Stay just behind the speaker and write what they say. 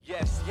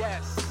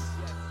Yes.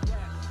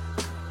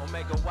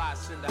 Omega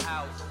Watts in the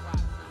house.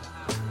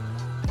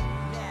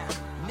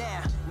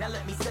 Now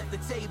let me set the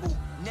table.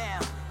 Now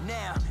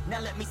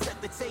let me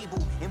set the table.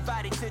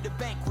 Invited to the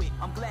banquet,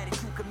 I'm glad that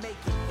you could make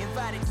it.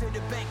 Invited to the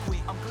banquet,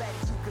 I'm glad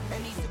that you could make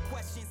it. And these are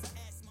questions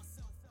I ask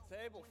myself.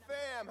 Table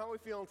fam, how are we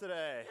feeling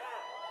today?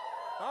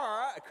 All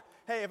right.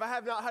 Hey, if I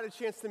have not had a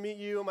chance to meet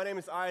you, my name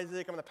is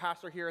Isaac. I'm the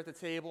pastor here at the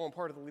table. I'm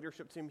part of the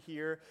leadership team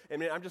here. And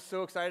man, I'm just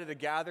so excited to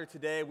gather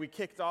today. We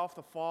kicked off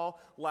the fall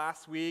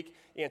last week,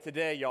 and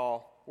today,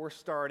 y'all, we're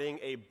starting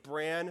a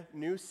brand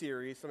new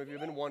series. Some of you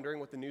have been wondering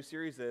what the new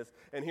series is,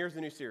 and here's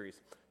the new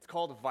series. It's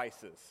called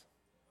Vices.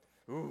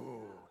 Ooh.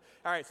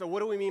 All right, so what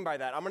do we mean by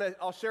that?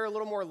 I'll share a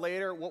little more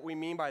later what we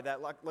mean by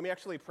that. Let me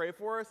actually pray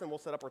for us, and we'll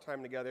set up our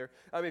time together.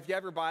 If you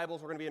have your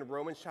Bibles, we're going to be in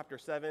Romans chapter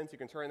 7, so you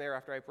can turn there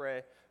after I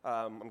pray.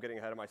 I'm getting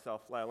ahead of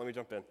myself. Let me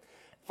jump in.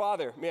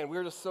 Father, man,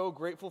 we're just so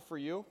grateful for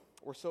you.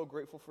 We're so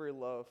grateful for your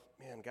love.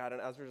 Man, God,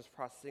 and as we're just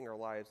processing our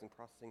lives and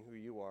processing who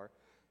you are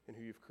and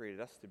who you've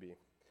created us to be,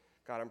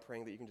 God, I'm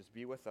praying that you can just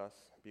be with us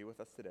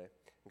today.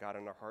 And God,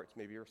 in our hearts,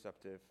 may be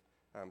receptive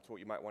to what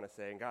you might want to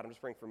say. And God, I'm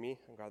just praying for me,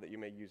 and God, that you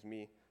may use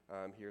me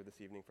here this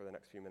evening for the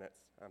next few minutes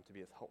to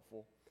be as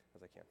helpful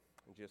as I can.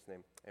 In Jesus'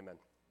 name, amen.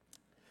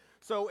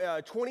 So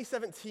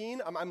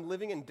 2017, I'm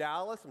living in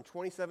Dallas. I'm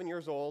 27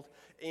 years old,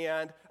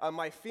 and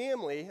my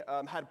family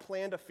had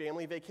planned a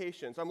family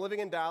vacation. So I'm living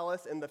in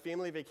Dallas, and the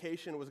family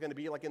vacation was going to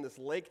be like in this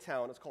lake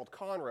town. It's called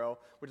Conroe,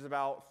 which is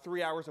about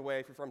 3 hours away.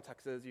 If you're from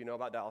Texas, you know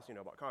about Dallas, you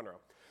know about Conroe.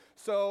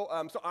 So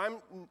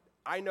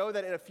I know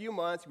that in a few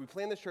months, we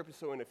planned this trip,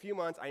 so in a few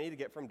months, I need to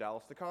get from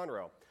Dallas to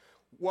Conroe.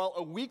 Well,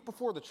 a week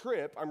before the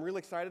trip, I'm really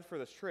excited for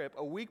this trip.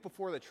 A week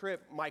before the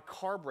trip, my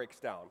car breaks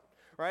down,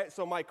 right?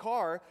 So my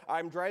car,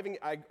 I'm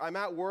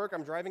at work,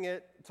 I'm driving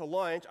it to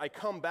lunch. I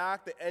come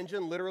back, the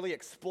engine literally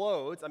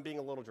explodes. I'm being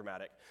a little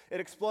dramatic. It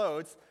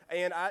explodes,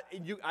 and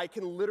I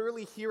can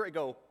literally hear it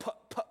go put,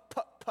 put,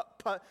 put, put,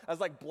 put, as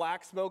like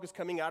black smoke is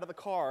coming out of the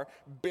car.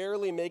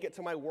 Barely make it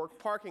to my work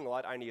parking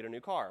lot. I need a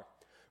new car.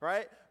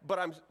 Right?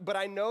 But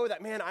I know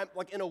that, man, I'm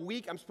like in a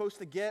week, I'm supposed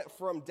to get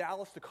from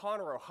Dallas to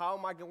Conroe. How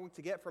am I going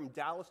to get from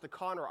Dallas to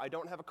Conroe? I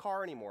don't have a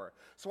car anymore.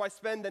 So I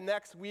spend the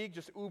next week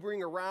just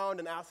Ubering around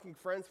and asking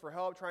friends for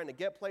help, trying to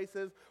get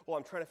places. Well,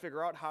 I'm trying to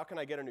figure out how can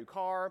I get a new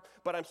car,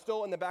 but I'm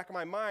still in the back of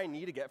my mind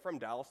need to get from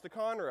Dallas to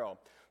Conroe.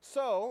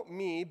 So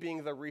me,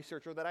 being the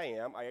researcher that I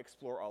am, I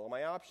explore all of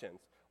my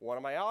options. One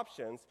of my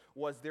options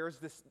was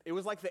it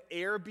was like the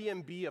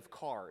Airbnb of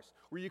cars,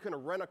 where you can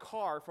rent a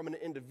car from an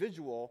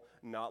individual,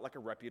 not like a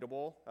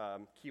reputable,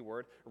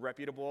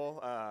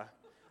 reputable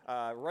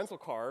rental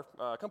car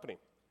company.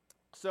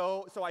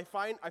 So I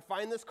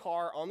find this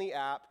car on the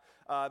app,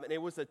 and it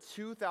was a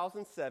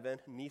 2007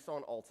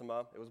 Nissan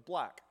Altima. It was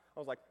black. I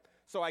was like,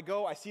 so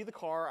I see the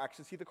car, I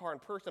actually see the car in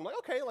person. I'm like,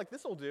 okay, like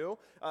this will do.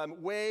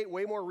 Way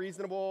more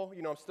reasonable.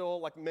 You know, I'm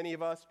still, like many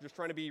of us, just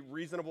trying to be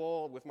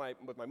reasonable with my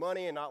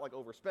money and not like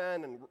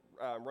overspend. And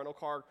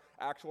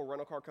actual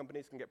rental car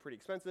companies can get pretty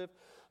expensive.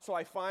 So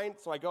I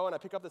go and I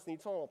pick up this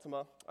Nissan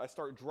Altima. I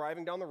start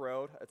driving down the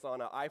road. It's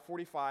on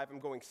I-45. I'm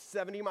going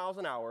 70 miles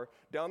an hour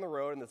down the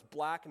road in this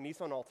black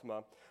Nissan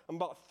Altima. I'm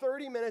about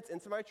 30 minutes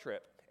into my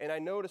trip, and I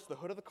notice the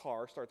hood of the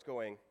car starts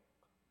going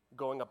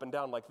up and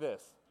down like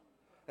this.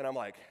 And I'm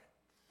like,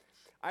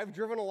 I've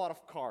driven a lot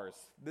of cars.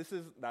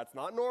 That's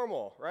not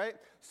normal, right?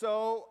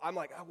 So I'm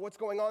like, what's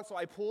going on? So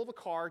I pull the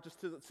car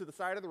just to the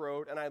side of the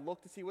road, and I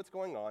look to see what's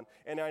going on,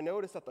 and I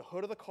notice that the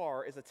hood of the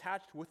car is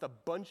attached with a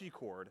bungee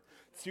cord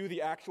to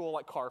the actual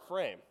like car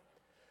frame.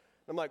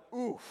 I'm like,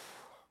 oof,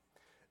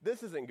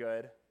 this isn't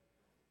good.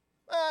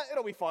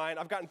 It'll be fine.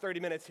 I've gotten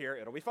 30 minutes here.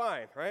 It'll be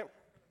fine, right?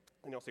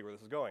 And you'll see where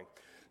this is going.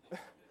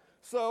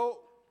 So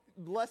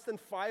less than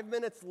 5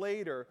 minutes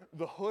later,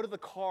 the hood of the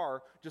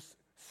car just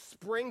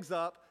springs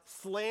up,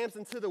 slams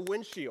into the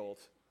windshield.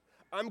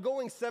 I'm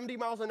going 70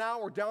 miles an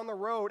hour down the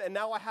road, and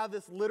now I have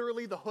this,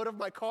 literally the hood of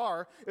my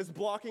car is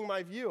blocking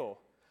my view.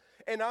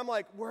 And I'm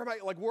like, where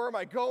am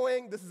I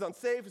going? This is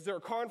unsafe. Is there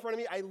a car in front of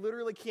me? I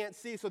literally can't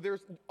see. So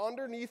there's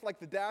underneath like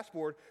the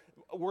dashboard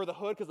where the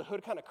hood, because the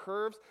hood kind of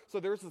curves. So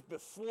there's the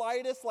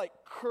slightest like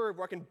curve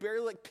where I can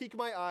barely like peek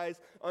my eyes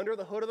under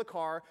the hood of the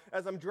car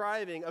as I'm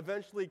driving,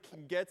 eventually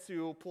can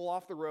pull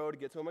off the road,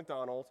 get to a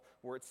McDonald's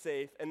where it's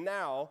safe. And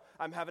now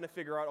I'm having to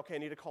figure out, okay, I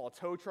need to call a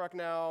tow truck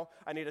now.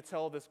 I need to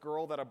tell this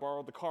girl that I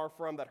borrowed the car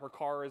from that her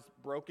car is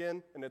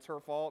broken and it's her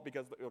fault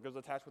because it was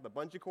attached with a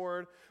bungee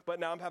cord. But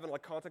now I'm having to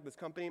like contact this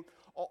company.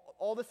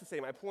 All this to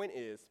say, my point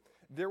is,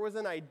 there was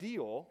an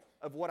ideal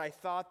of what I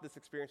thought this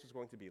experience was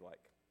going to be like.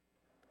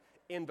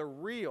 And the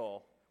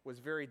real was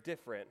very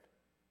different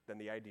than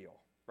the ideal,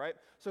 right?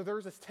 So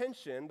there's this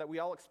tension that we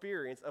all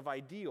experience of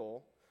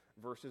ideal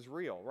versus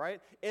real,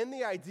 right? In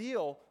the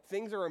ideal,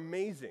 things are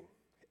amazing.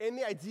 In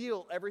the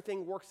ideal,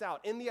 everything works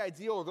out. In the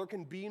ideal, there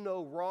can be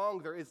no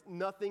wrong.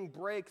 Nothing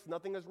breaks,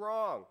 nothing is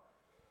wrong.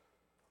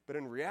 But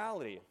in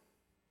reality,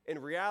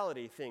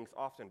 things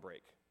often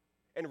break.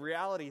 In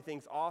reality,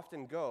 things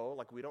often go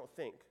like we don't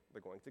think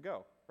they're going to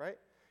go, right?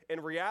 In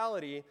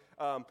reality,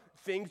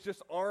 things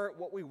just aren't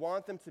what we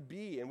want them to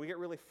be, and we get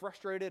really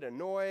frustrated,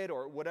 annoyed,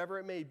 or whatever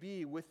it may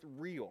be with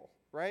real,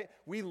 right?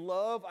 We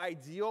love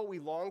ideal, we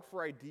long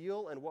for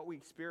ideal, and what we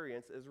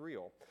experience is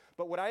real.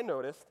 But what I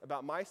noticed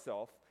about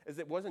myself is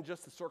it wasn't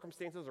just the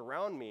circumstances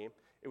around me,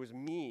 it was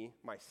me,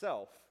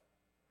 myself,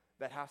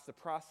 that has to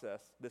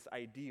process this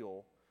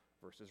ideal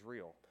versus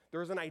real.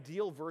 There's an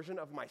ideal version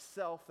of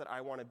myself that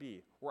I want to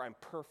be, where I'm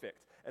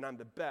perfect, and I'm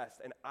the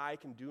best, and I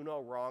can do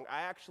no wrong.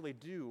 I actually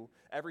do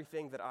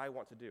everything that I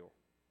want to do.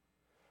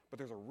 But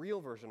there's a real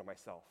version of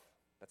myself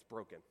that's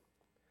broken.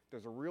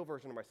 There's a real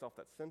version of myself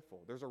that's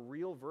sinful. There's a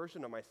real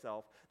version of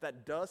myself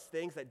that does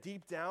things that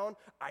deep down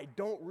I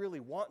don't really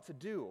want to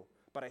do,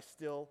 but I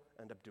still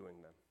end up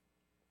doing them.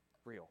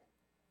 Real.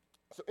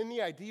 So in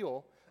the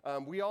ideal,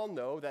 we all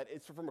know that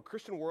it's from a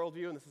Christian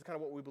worldview, and this is kind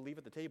of what we believe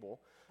at the table.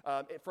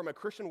 From a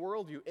Christian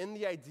worldview, in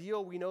the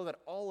ideal, we know that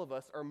all of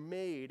us are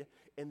made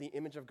in the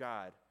image of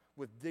God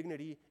with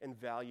dignity and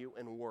value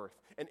and worth.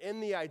 And in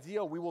the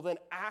ideal, we will then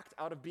act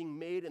out of being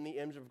made in the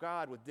image of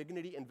God with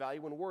dignity and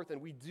value and worth,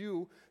 and we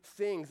do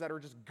things that are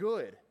just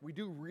good. We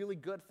do really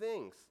good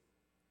things.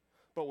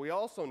 But we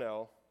also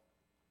know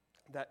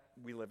that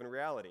we live in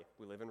reality.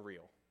 We live in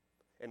real.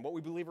 And what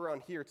we believe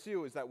around here,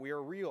 too, is that we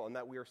are real and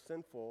that we are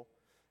sinful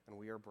and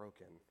we are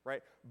broken,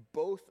 right?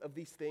 Both of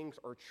these things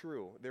are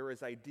true. There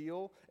is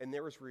ideal and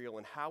there is real,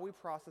 and how we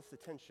process the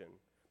tension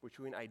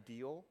between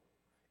ideal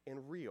and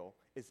real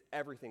is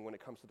everything when it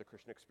comes to the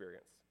Christian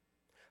experience.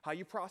 How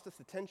you process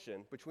the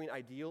tension between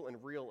ideal and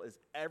real is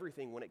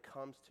everything when it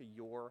comes to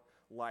your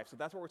life. So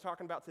that's what we're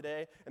talking about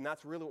today, and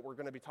that's really what we're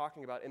going to be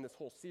talking about in this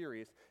whole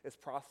series, is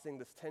processing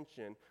this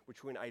tension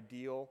between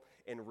ideal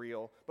and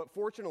real. But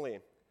fortunately,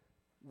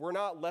 we're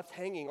not left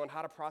hanging on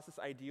how to process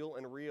ideal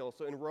and real.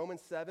 So in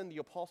Romans 7, the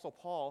Apostle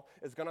Paul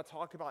is going to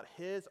talk about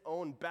his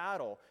own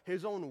battle,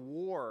 his own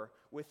war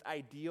with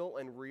ideal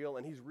and real,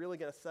 and he's really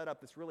going to set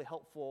up this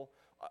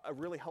a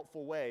really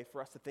helpful way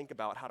for us to think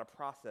about how to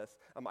process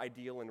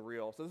ideal and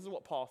real. So this is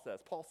what Paul says.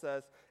 Paul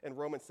says in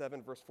Romans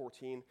 7, verse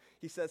 14,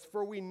 he says,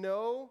 "For we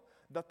know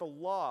that the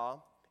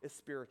law is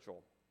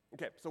spiritual."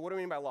 Okay, so what do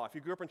we mean by law? If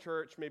you grew up in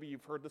church, maybe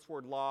you've heard this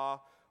word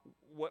law.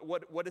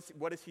 What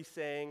is he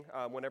saying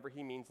whenever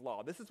he means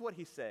law? This is what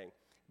he's saying.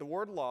 The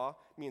word law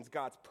means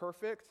God's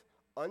perfect,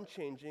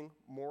 unchanging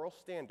moral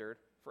standard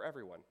for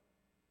everyone.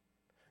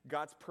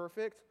 God's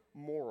perfect,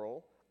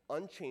 moral,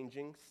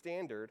 unchanging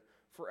standard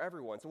for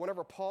everyone. So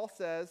whenever Paul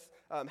says,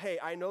 hey,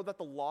 I know that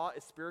the law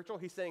is spiritual,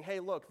 he's saying,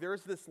 hey, look,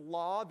 there's this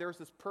law, there's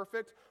this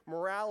perfect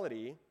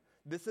morality.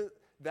 This is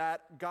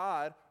that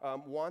God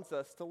wants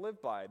us to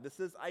live by. This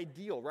is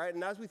ideal, right?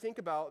 And as we think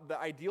about the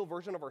ideal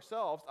version of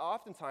ourselves,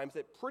 oftentimes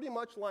it pretty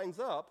much lines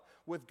up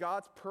with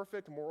God's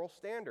perfect moral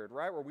standard,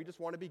 right? Where we just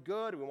want to be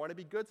good, we want to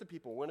be good to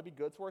people, we want to be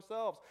good to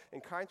ourselves,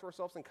 and kind to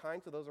ourselves and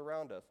kind to those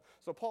around us.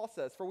 So Paul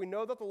says, "For we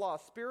know that the law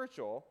is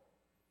spiritual,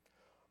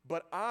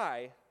 but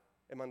I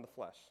am in the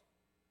flesh.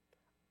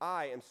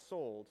 I am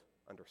sold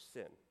under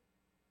sin,"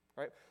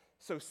 right?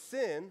 So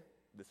sin,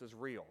 this is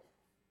real.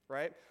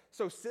 Right?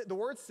 So the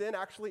word sin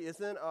actually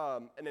isn't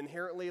an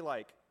inherently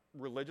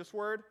religious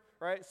word,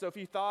 right? So if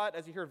you thought,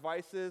 as you heard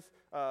Vices,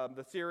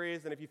 the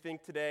series, and if you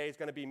think today is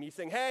going to be me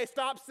saying, hey,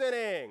 stop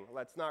sinning,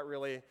 that's not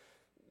really,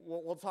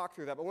 we'll talk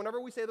through that. But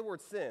whenever we say the word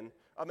sin,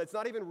 it's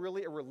not even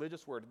really a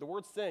religious word. The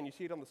word sin, you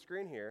see it on the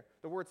screen here,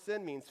 the word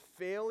sin means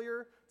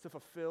failure to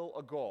fulfill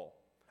a goal.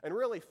 And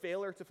really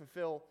failure to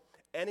fulfill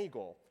any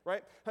goal,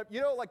 right?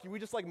 You know, we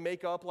just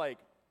make up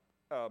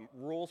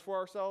rules for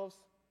ourselves.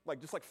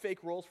 Just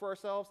fake rules for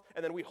ourselves,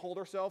 and then we hold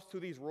ourselves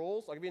to these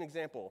rules. I'll give you an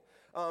example.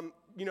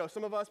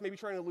 Some of us may be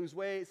trying to lose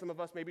weight, some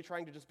of us may be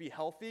trying to just be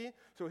healthy,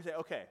 so we say,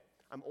 okay,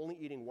 I'm only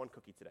eating one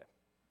cookie today,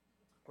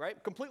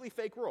 right? Completely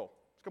fake rule.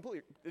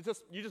 You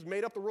just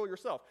made up the rule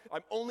yourself.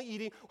 I'm only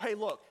eating, hey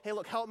look,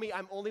 help me,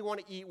 I'm only want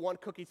to eat one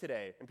cookie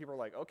today. And people are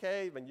like,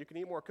 okay, then you can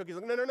eat more cookies.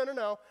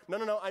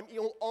 No,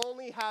 I'm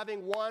only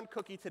having one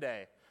cookie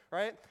today,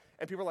 right?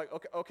 And people are like,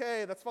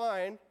 okay, that's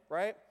fine,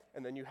 right?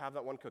 And then you have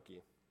that one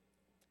cookie.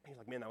 And you're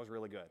like, man, that was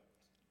really good.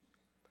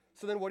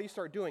 So then what do you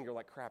start doing? You're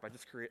like, crap, I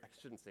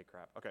shouldn't say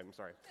crap. Okay, I'm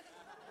sorry.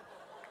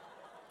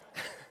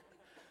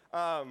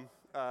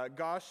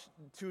 Gosh,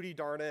 tootie,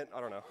 darn it,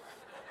 I don't know.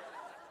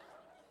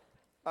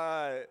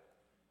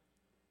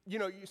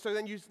 So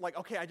then you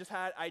okay, I just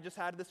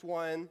had this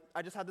one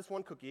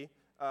cookie.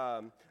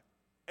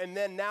 And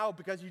then now,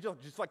 because you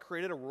just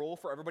created a rule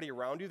for everybody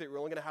around you that you're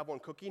only going to have one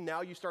cookie,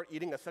 now you start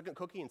eating a second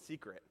cookie in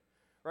secret,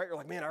 right? You're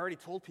like, man, I already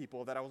told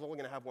people that I was only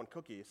going to have one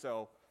cookie,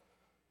 so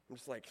I'm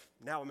just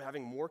now I'm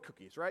having more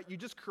cookies, right? You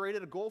just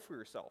created a goal for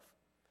yourself,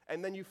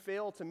 and then you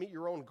fail to meet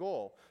your own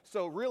goal.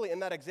 So really, in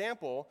that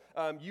example,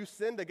 you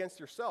sinned against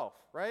yourself,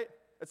 right?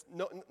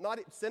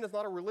 Sin is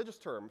not a religious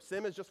term.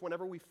 Sin is just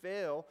whenever we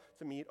fail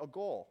to meet a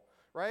goal,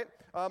 right?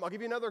 I'll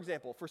give you another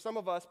example. For some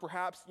of us,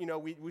 perhaps,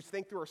 we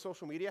think through our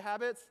social media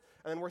habits,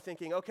 and then we're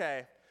thinking,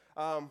 okay,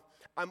 my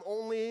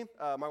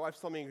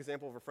wife's telling me an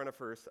example of a friend of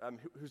hers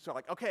who's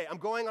like, okay, I'm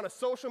going on a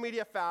social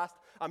media fast.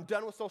 I'm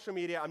done with social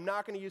media. I'm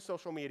not going to use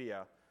social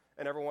media.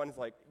 And everyone's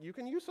like, you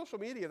can use social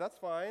media, that's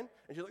fine.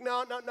 And she's like,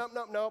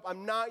 no,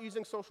 I'm not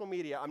using social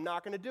media. I'm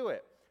not going to do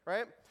it,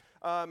 right?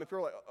 If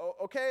you're like, oh,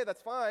 okay,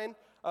 that's fine.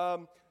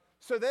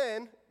 So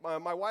then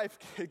my wife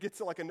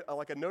gets like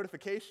a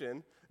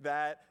notification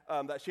that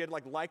she had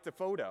liked a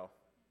photo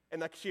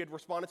and that she had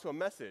responded to a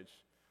message.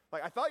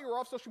 Like, I thought you were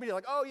off social media.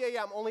 Like, oh,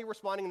 yeah, I'm only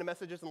responding to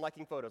messages and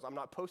liking photos. I'm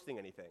not posting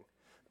anything.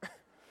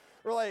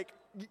 We're like,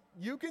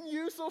 you can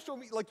use social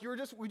media. Like,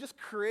 we just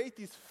create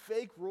these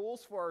fake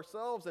rules for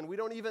ourselves, and we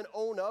don't even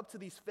own up to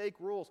these fake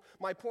rules.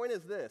 My point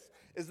is this,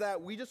 is that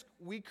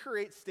we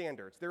create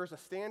standards. There is a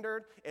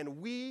standard, and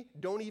we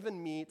don't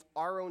even meet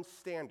our own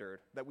standard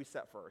that we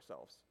set for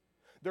ourselves.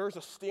 There's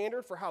a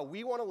standard for how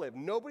we want to live.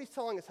 Nobody's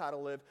telling us how to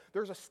live.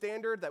 There's a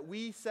standard that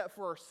we set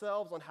for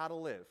ourselves on how to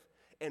live,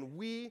 and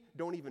we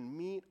don't even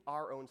meet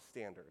our own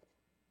standard.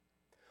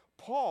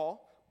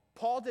 Paul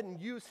didn't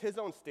use his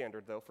own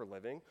standard, though, for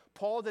living.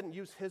 Paul didn't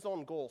use his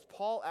own goals.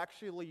 Paul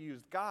actually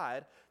used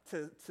God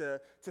to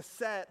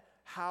set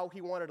how he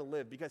wanted to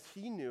live, because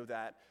he knew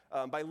that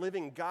by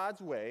living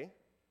God's way,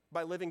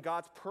 by living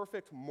God's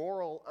perfect,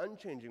 moral,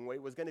 unchanging way,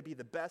 was going to be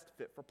the best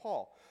fit for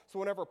Paul. So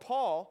whenever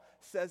Paul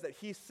says that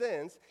he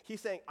sins,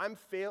 he's saying, I'm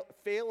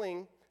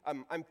failing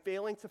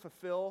to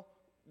fulfill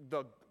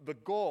the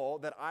goal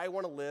that I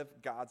want to live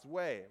God's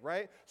way,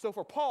 right? So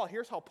for Paul,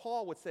 here's how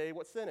Paul would say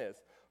what sin is.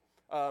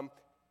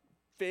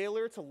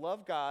 Failure to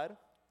love God,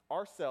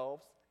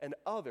 ourselves, and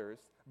others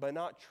by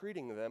not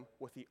treating them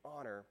with the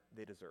honor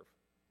they deserve.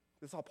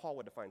 This is how Paul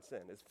would define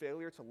sin, is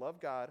failure to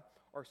love God,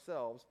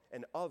 ourselves,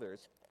 and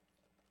others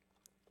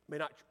by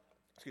not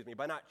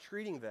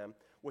treating them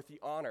with the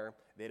honor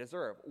they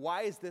deserve.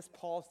 Why is this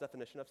Paul's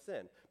definition of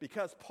sin?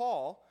 Because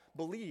Paul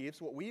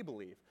believes what we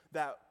believe,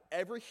 that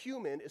every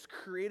human is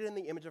created in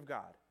the image of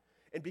God.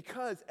 And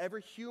because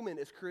every human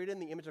is created in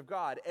the image of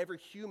God, every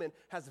human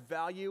has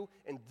value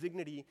and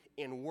dignity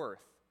and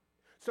worth.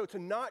 So to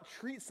not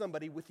treat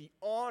somebody with the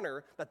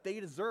honor that they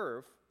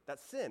deserve,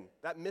 that's sin.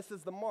 That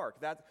misses the mark.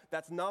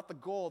 That's not the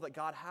goal that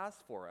God has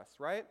for us,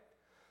 right?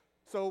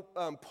 So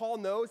Paul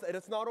knows that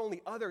it's not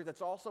only others,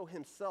 it's also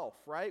himself,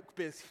 right?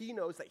 Because he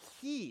knows that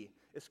he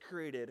is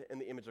created in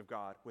the image of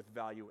God with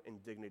value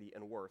and dignity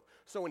and worth.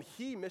 So when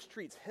he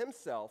mistreats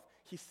himself,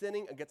 he's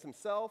sinning against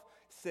himself,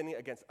 sinning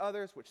against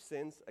others, which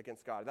sins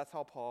against God. That's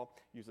how Paul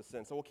uses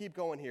sin. So we'll keep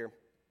going here.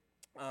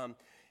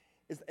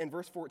 Is in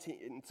verse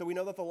 14, so we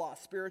know that the law is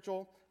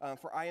spiritual,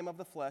 for I am of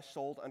the flesh,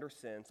 sold under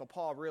sin. So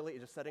Paul really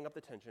is just setting up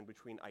the tension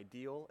between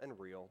ideal and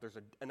real. There's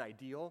an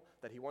ideal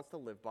that he wants to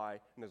live by,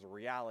 and there's a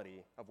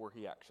reality of where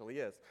he actually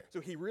is. So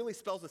he really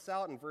spells this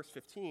out in verse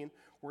 15,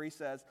 where he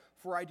says,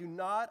 for I do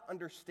not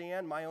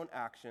understand my own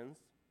actions.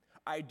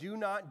 I do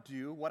not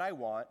do what I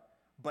want,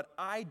 but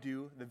I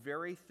do the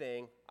very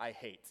thing I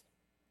hate.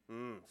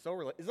 Isn't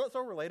that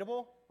so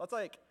relatable? That's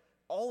like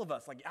all of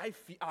us, I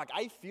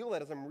feel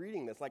that as I'm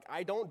reading this. Like,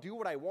 I don't do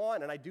what I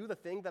want, and I do the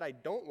thing that I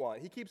don't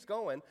want. He keeps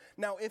going.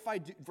 Now, if I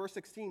do, verse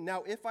 16,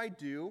 now if I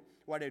do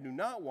what I do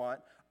not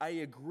want, I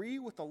agree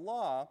with the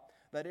law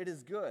that it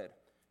is good,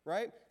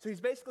 right? So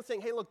he's basically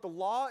saying, hey, look, the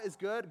law is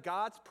good.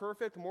 God's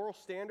perfect moral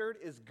standard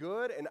is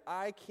good, and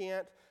I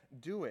can't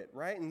do it,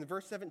 right? In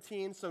verse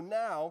 17, so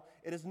now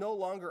it is no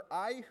longer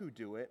I who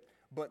do it,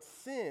 but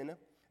sin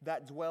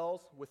that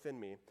dwells within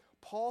me.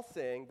 Paul's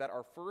saying that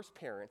our first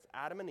parents,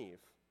 Adam and Eve,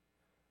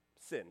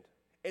 sinned.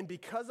 And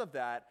because of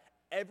that,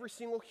 every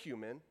single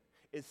human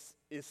is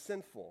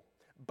sinful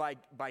by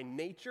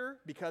nature,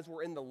 because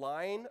we're in the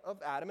line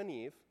of Adam and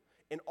Eve,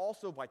 and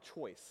also by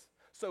choice.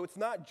 So it's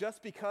not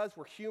just because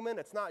we're human,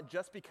 it's not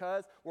just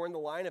because we're in the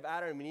line of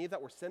Adam and Eve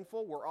that we're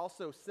sinful, we're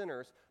also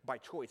sinners by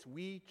choice.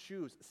 We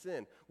choose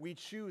sin. We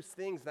choose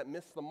things that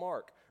miss the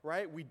mark,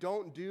 right? We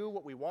don't do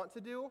what we want to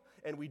do,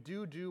 and we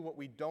do what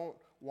we don't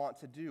want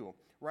to do,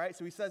 right?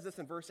 So he says this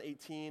in verse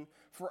 18,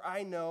 for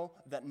I know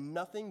that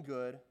nothing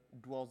good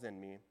dwells in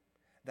me,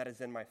 that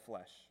is in my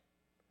flesh.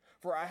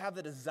 For I have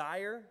the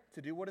desire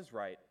to do what is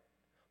right,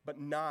 but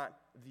not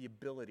the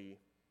ability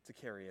to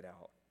carry it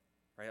out.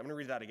 Right? I'm going to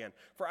read that again.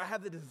 For I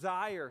have the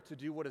desire to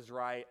do what is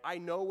right. I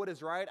know what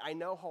is right. I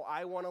know how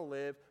I want to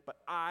live, but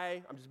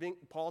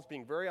Paul's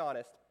being very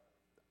honest,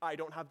 I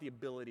don't have the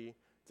ability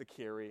to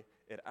carry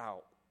it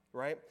out.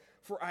 Right?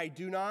 For I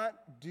do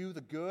not do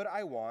the good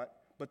I want,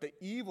 but the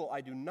evil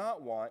I do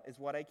not want is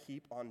what I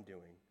keep on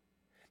doing.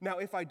 Now,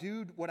 if I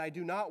do what I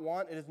do not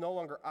want, it is no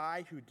longer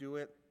I who do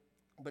it,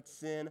 but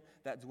sin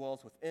that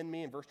dwells within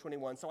me. In verse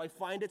 21, so I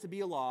find it to be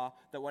a law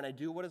that when I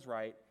do what is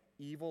right,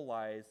 evil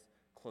lies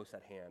close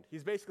at hand.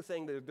 He's basically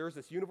saying that there's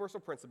this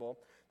universal principle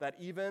that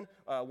even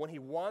when he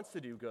wants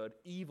to do good,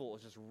 evil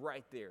is just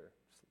right there,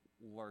 just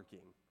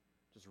lurking,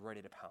 just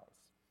ready to pounce,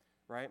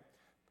 right?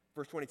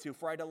 Verse 22,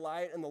 for I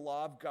delight in the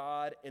law of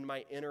God in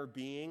my inner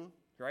being.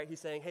 Right?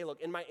 He's saying, hey,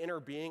 look, in my inner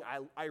being,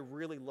 I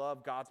really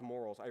love God's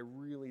morals. I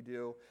really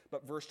do.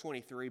 But verse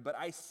 23, but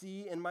I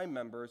see in my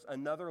members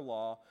another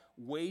law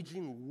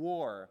waging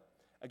war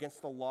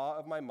against the law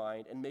of my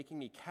mind and making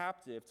me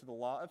captive to the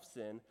law of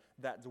sin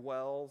that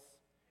dwells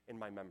in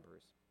my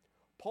members.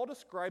 Paul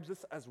describes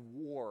this as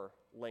war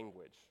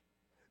language.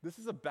 This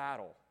is a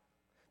battle.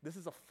 This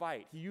is a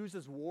fight. He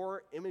uses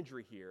war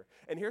imagery here.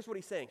 And here's what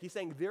he's saying. He's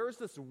saying there's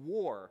this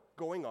war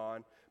going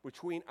on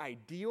between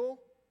ideal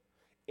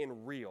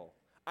and real.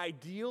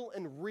 Ideal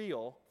and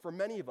real, for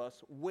many of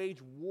us,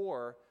 wage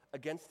war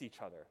against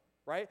each other,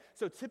 right?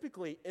 So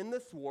typically in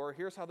this war,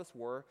 here's how this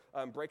war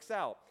breaks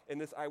out. In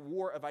this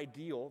war of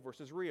ideal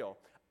versus real.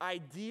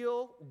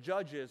 Ideal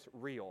judges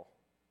real.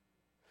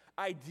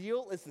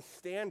 Ideal is the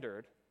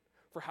standard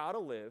for how to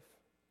live,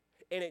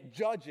 and it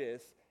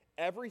judges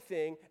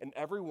everything and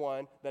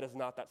everyone that is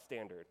not that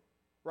standard,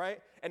 right?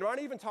 And I'm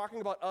not even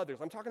talking about others.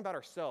 I'm talking about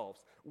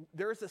ourselves.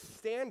 There's a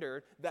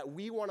standard that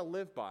we want to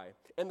live by,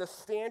 and the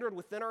standard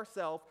within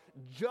ourselves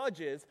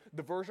judges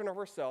the version of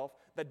ourselves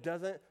that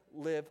doesn't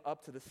live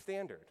up to the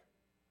standard,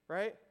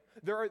 right?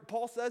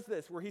 Paul says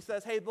this, where he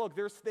says, hey, look,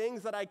 there's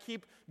things that I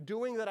keep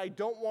doing that I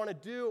don't want to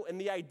do,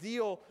 and the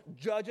ideal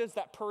judges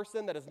that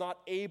person that is not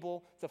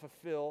able to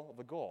fulfill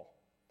the goal,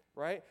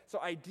 right? So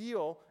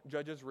ideal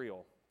judges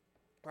real,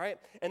 right?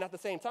 And at the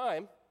same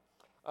time,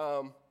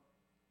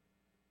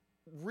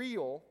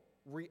 real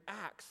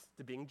reacts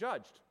to being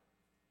judged.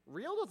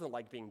 Real doesn't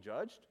like being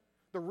judged.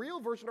 The real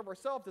version of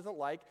ourselves doesn't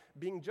like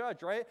being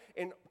judged, right?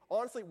 And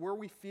honestly, where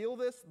we feel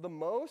this the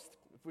most,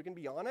 if we can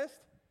be honest,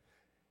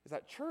 is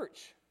at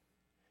church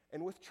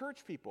and with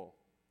church people.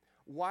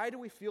 Why do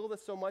we feel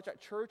this so much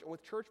at church and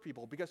with church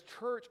people? Because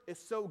church is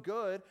so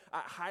good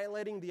at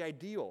highlighting the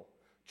ideal.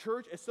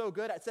 Church is so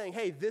good at saying,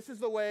 hey, this is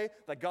the way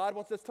that God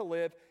wants us to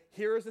live.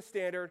 Here is the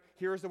standard.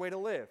 Here is the way to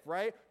live,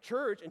 right?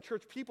 Church and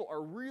church people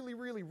are really,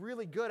 really,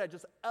 really good at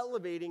just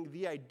elevating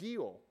the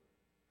ideal.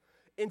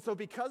 And so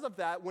because of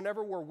that,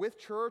 whenever we're with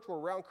church, we're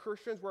around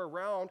Christians,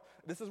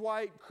 this is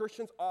why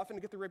Christians often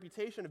get the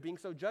reputation of being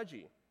so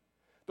judgy.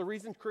 The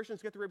reason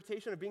Christians get the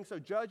reputation of being so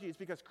judgy is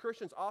because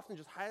Christians often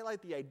just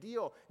highlight the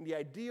ideal, and the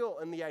ideal,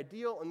 and the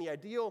ideal, and the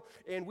ideal,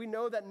 and we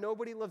know that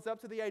nobody lives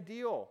up to the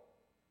ideal.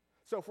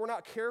 So if we're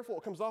not careful,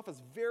 it comes off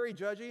as very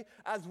judgy,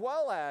 as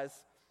well as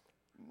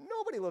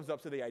nobody lives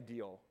up to the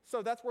ideal.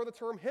 So that's where the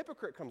term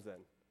hypocrite comes in,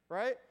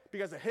 right?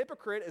 Because a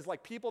hypocrite is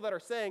like people that are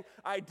saying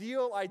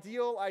ideal,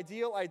 ideal,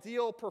 ideal,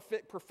 ideal,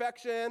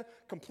 perfection,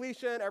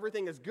 completion,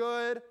 everything is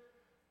good.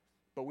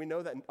 But we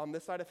know that on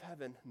this side of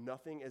heaven,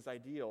 nothing is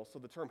ideal. So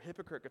the term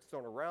hypocrite gets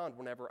thrown around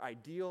whenever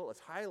ideal is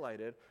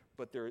highlighted,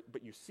 but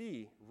you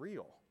see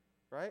real,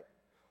 right?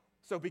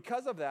 So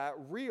because of that,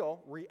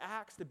 real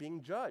reacts to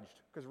being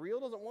judged, because real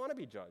doesn't want to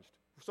be judged.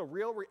 So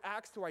real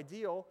reacts to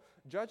ideal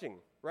judging,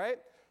 right?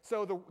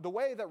 So the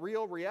way that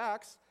real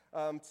reacts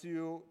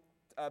to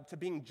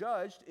being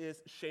judged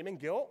is shame and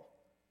guilt.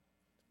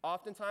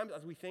 Oftentimes,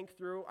 as we think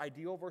through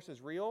ideal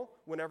versus real,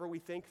 whenever we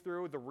think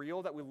through the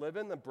real that we live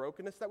in, the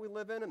brokenness that we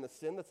live in, and the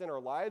sin that's in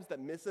our lives that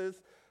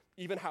misses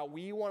even how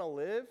we want to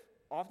live,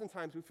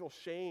 oftentimes we feel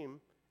shame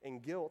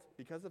and guilt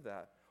because of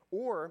that.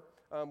 Or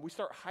we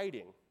start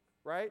hiding,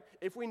 right?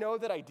 If we know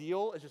that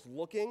ideal is just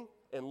looking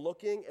and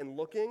looking and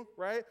looking,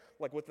 right?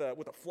 Like with a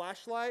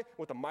flashlight,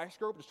 with a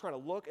microscope, just trying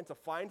to look and to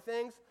find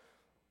things,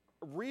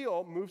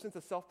 real moves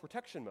into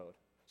self-protection mode.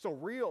 So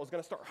real is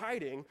going to start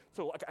hiding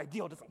so like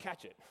ideal doesn't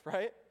catch it,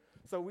 right?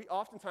 So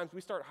oftentimes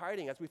we start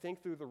hiding as we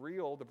think through the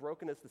real, the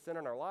brokenness, the sin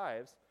in our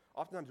lives.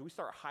 Oftentimes we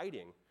start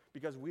hiding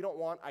because we don't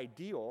want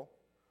ideal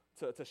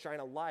to shine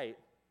a light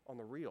on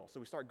the real. So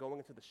we start going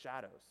into the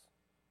shadows.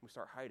 We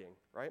start hiding,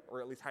 right?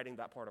 Or at least hiding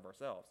that part of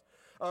ourselves.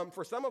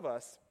 For some of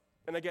us,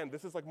 and again,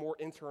 this is like more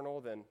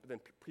internal than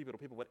people to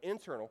people, but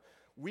internal,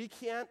 we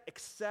can't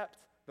accept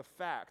the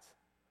fact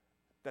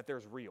that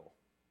there's real.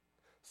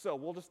 So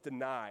we'll just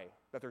deny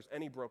that there's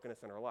any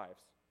brokenness in our lives.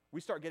 We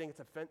start getting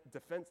into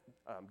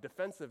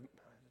defensive.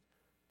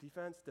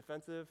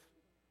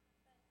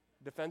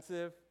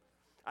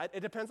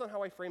 It depends on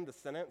how I frame the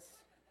sentence.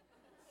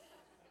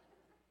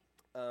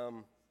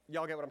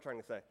 Y'all get what I'm trying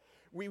to say.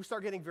 We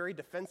start getting very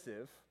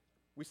defensive.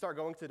 We start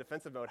going to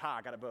defensive mode.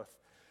 I got it both.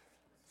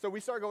 So we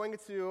start going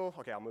into,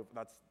 I'll move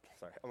on.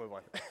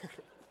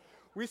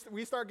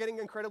 We start getting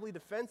incredibly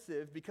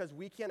defensive because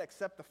we can't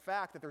accept the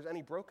fact that there's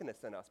any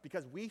brokenness in us,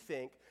 because we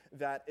think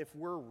that if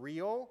we're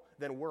real,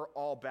 then we're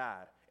all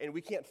bad. And we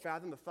can't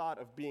fathom the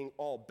thought of being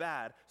all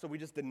bad, so we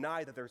just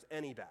deny that there's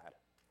any bad.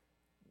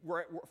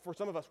 For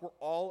some of us, we're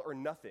all or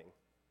nothing,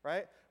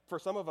 right? For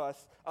some of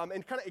us,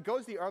 and it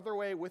goes the other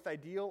way with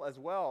ideal as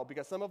well,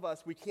 because some of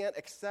us, we can't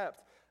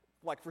accept,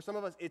 like for some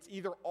of us, it's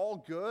either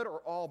all good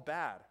or all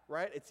bad,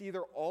 right? It's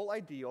either all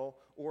ideal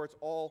or it's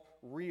all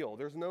real.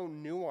 There's no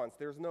nuance.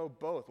 There's no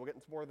both. We'll get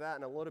into more of that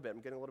in a little bit.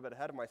 I'm getting a little bit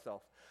ahead of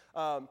myself.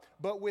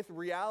 But with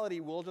reality,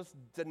 we'll just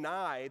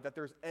deny that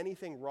there's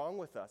anything wrong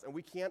with us. And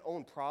we can't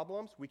own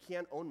problems. We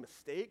can't own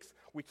mistakes.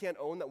 We can't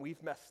own that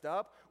we've messed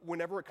up.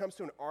 Whenever it comes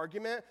to an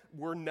argument,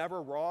 we're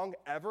never wrong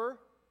ever,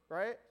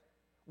 right?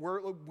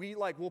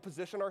 We'll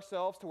position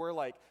ourselves to where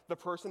like the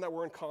person that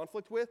we're in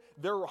conflict with,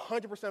 they're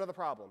 100% of the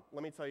problem.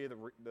 Let me tell you,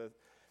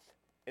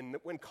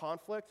 when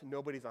conflict,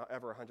 nobody's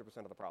ever 100%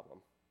 of the problem.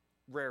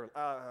 Rarely.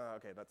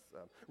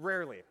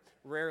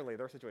 Rarely,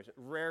 their situation.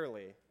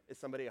 Rarely is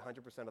somebody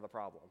 100% of the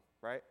problem,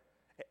 right?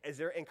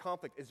 In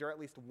conflict, is there at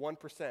least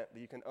 1% that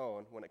you can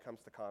own when it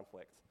comes to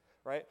conflict?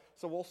 right?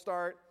 So we'll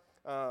start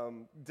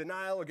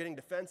denial or getting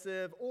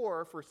defensive,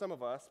 or for some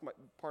of us,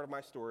 part of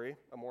my story,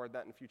 more of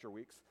that in future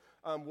weeks,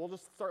 we'll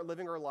just start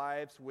living our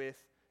lives with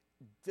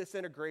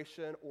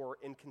disintegration or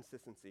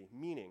inconsistency,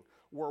 meaning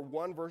we're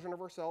one version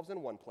of ourselves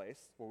in one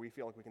place where we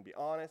feel like we can be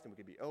honest and we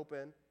can be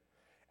open,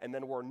 and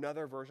then we're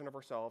another version of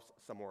ourselves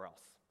somewhere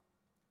else,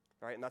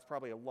 right? And that's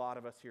probably a lot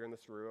of us here in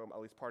this room, at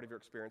least part of your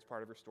experience,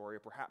 part of your story, or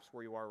perhaps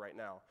where you are right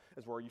now,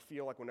 is where you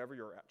feel like whenever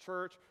you're at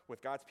church,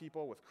 with God's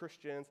people, with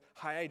Christians,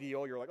 high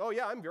ideal, you're like, oh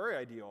yeah, I'm very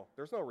ideal.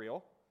 There's no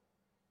real.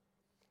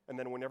 And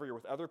then whenever you're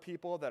with other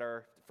people that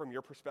are, from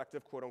your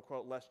perspective, quote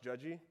unquote, less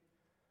judgy,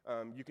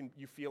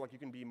 you feel like you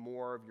can be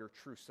more of your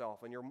true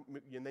self, and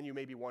then you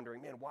may be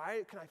wondering, man,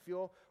 why can I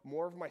feel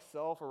more of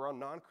myself around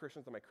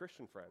non-Christians than my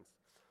Christian friends?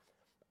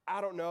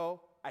 I don't know.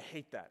 I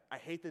hate that. I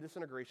hate the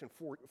disintegration.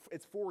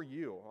 It's for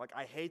you. Like,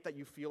 I hate that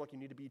you feel like you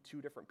need to be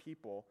two different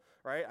people,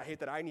 right? I hate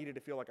that I needed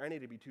to feel like I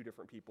need to be two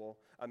different people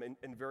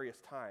in various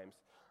times,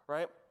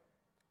 right?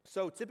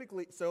 So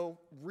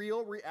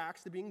real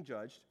reacts to being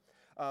judged.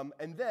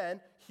 And then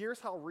here's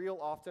how real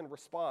often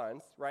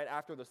responds, right,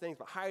 after those things,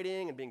 but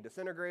hiding and being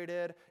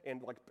disintegrated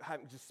and like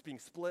just being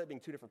split, being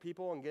two different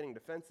people and getting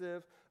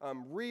defensive.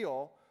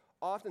 Real,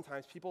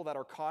 oftentimes people that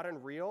are caught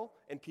in real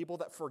and people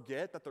that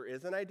forget that there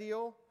is an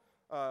ideal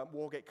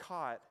will get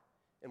caught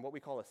in what we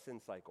call a sin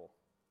cycle.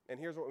 And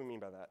here's what we mean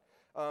by that.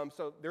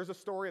 So there's a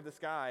story of this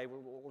guy,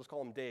 we'll just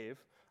call him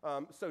Dave.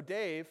 So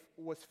Dave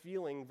was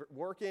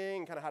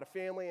working, kind of had a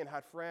family and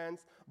had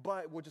friends,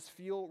 but would just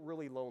feel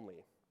really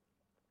lonely.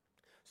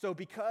 So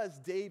because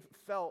Dave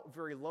felt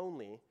very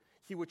lonely,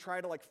 he would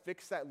try to like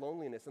fix that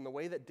loneliness. And the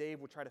way that Dave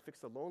would try to fix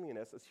the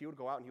loneliness is he would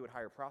go out and he would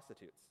hire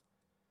prostitutes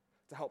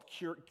to help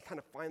kind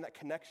of find that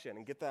connection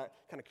and get that,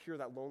 kind of cure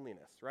that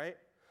loneliness, right?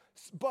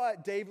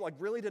 But Dave like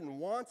really didn't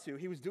want to.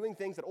 He was doing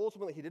things that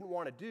ultimately he didn't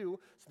want to do.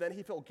 So then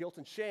he felt guilt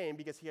and shame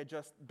because he had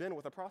just been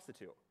with a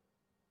prostitute.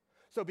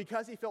 So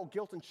because he felt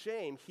guilt and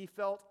shame, he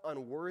felt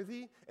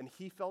unworthy and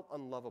he felt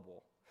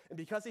unlovable. And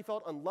because he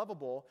felt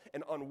unlovable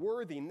and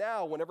unworthy,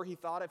 now whenever he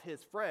thought of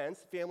his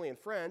friends, family and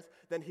friends,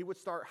 then he would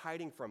start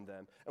hiding from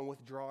them and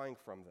withdrawing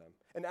from them.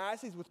 And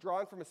as he's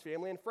withdrawing from his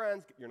family and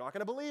friends, you're not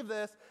going to believe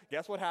this,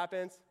 guess what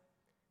happens?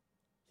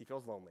 He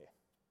feels lonely.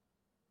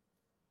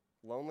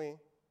 Lonely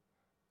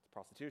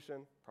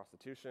to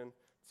prostitution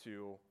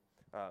to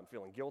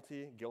feeling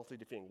guilty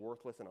to feeling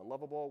worthless and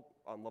unlovable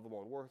and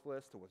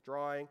worthless, to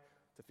withdrawing,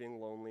 to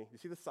feeling lonely. You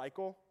see the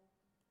cycle?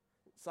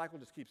 Cycle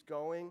just keeps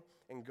going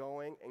and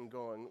going and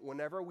going.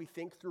 Whenever we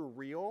think through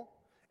real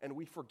and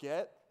we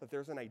forget that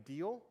there's an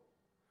ideal,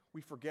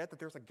 we forget that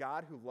there's a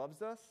God who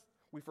loves us,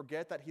 we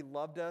forget that he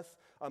loved us,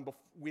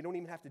 we don't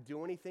even have to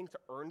do anything to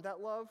earn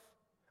that love.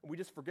 We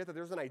just forget that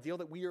there's an ideal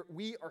that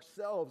we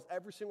ourselves,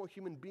 every single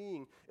human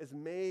being, is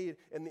made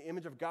in the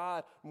image of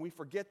God, and we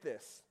forget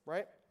this,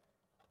 right?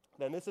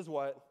 Then this is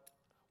what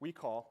we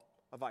call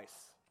a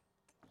vice.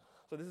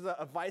 So this is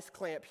a vice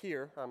clamp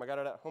here. I got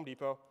it at Home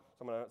Depot.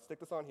 So I'm going to stick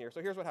this on here.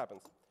 So here's what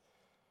happens.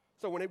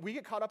 So when we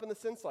get caught up in the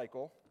sin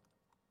cycle,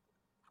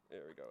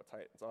 there we go,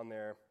 tight, it's on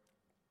there.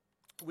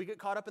 We get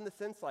caught up in the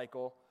sin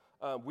cycle,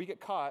 we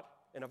get caught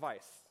in a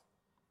vice,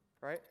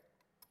 right?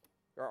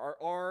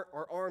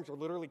 Our arms are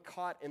literally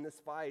caught in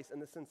this vice, in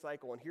the sin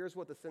cycle. And here's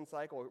what the sin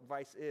cycle or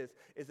vice is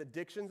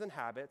addictions and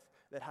habits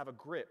that have a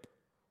grip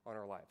on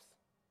our lives.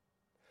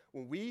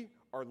 When we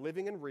are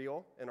living in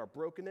real, in our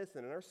brokenness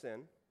and in our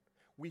sin,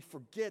 we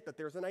forget that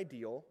there's an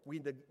ideal.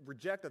 We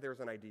reject that there's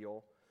an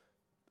ideal.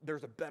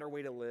 There's a better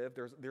way to live.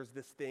 There's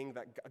this thing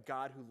that a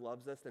God who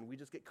loves us, and we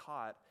just get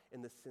caught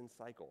in this sin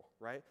cycle,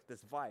 right?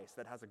 This vice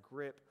that has a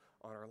grip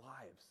on our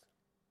lives,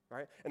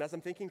 right? And as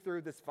I'm thinking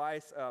through this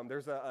vice,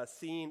 there's a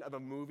scene of a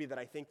movie that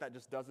I think that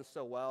just does this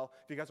so well.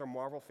 If you guys are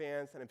Marvel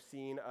fans and have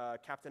seen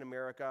Captain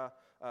America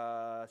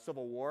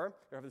Civil War,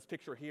 I have this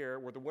picture here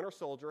where the Winter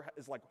Soldier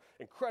is like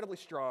incredibly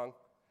strong,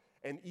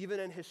 and even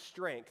in his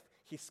strength,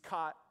 he's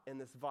caught in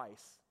this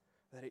vice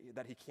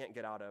that he can't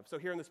get out of. So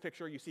here in this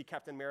picture, you see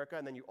Captain America,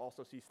 and then you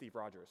also see Steve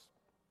Rogers.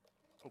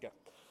 Okay.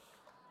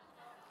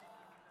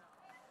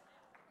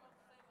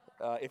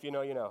 If you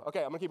know, you know. Okay,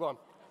 I'm going to keep on.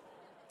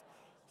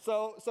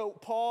 So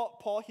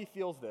Paul, he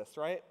feels this,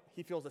 right?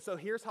 He feels this. So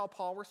here's how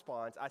Paul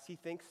responds as he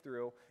thinks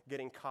through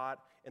getting caught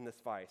in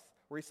this vice,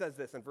 where he says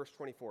this in verse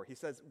 24. He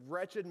says,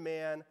 "Wretched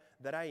man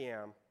that I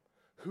am,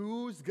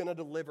 who's going to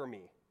deliver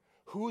me?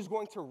 Who's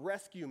going to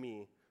rescue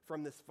me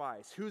from this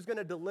vice? Who's going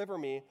to deliver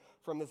me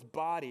from this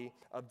body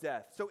of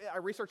death?" So I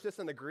researched this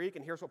in the Greek,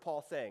 and here's what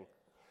Paul's saying.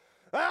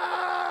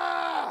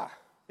 Ah!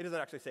 He doesn't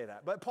actually say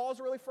that, but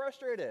Paul's really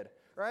frustrated,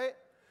 right?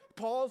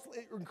 Paul's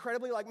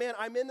incredibly like, man,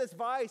 I'm in this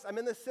vice. I'm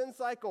in this sin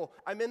cycle.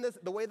 I'm in this,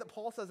 the way that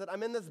Paul says it,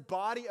 I'm in this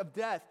body of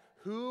death.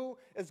 Who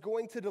is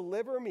going to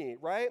deliver me,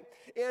 right?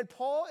 And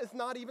Paul is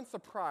not even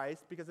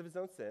surprised because of his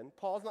own sin.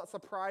 Paul's not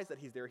surprised that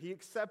he's there. He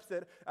accepts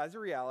it as a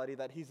reality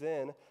that he's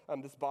in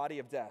this body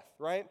of death,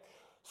 right?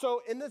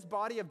 So in this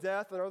body of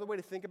death, another way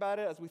to think about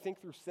it as we think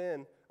through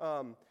sin,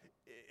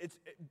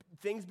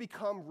 things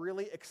become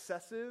really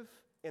excessive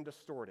and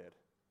distorted.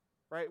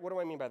 right? What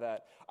do I mean by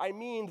that? I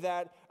mean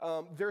that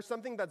there's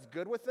something that's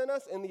good within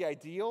us in the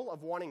ideal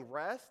of wanting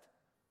rest,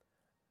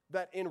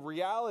 that in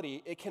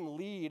reality, it can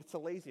lead to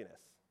laziness.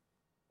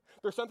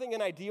 There's something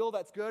in ideal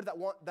that's good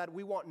that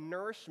we want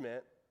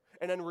nourishment,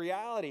 and in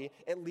reality,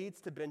 it leads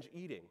to binge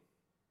eating.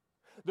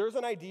 There's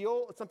an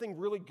ideal, something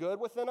really good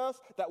within us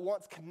that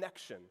wants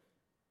connection.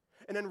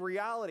 And in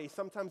reality,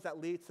 sometimes that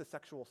leads to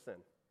sexual sin.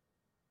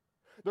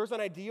 There's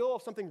an ideal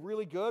of something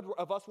really good,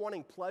 of us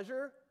wanting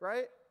pleasure,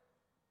 right?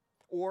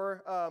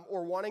 Or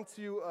wanting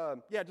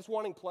to, just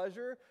wanting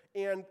pleasure.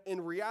 And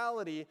in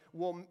reality,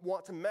 we'll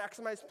want to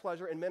maximize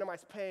pleasure and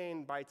minimize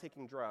pain by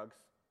taking drugs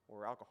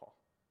or alcohol,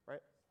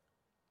 right?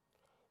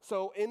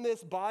 So in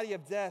this body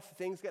of death,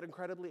 things get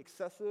incredibly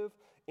excessive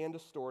and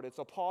distorted.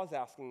 So Paul is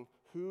asking,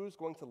 who's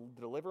going to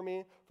deliver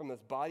me from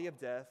this body of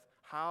death?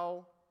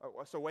 So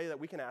a way that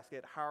we can ask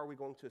it, how are we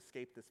going to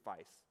escape this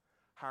vice?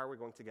 How are we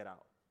going to get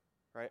out,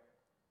 right?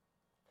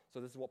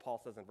 So this is what Paul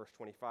says in verse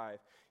 25.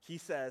 He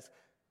says,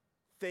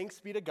 thanks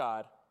be to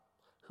God,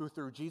 who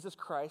through Jesus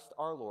Christ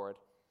our Lord,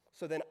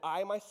 so then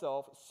I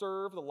myself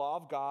serve the law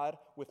of God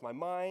with my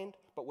mind,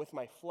 but with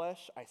my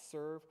flesh I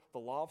serve the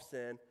law of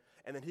sin.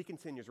 And then he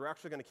continues. We're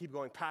actually going to keep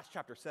going past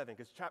chapter 7,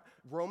 because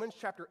Romans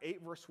chapter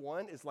 8, verse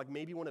 1 is like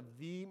maybe one of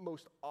the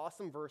most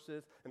awesome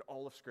verses in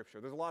all of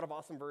Scripture. There's a lot of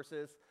awesome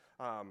verses.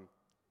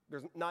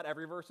 There's not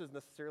every verse is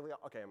necessarily,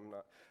 okay, I'm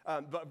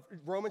not. But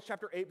Romans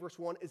chapter 8, verse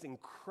 1 is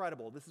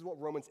incredible. This is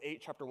what Romans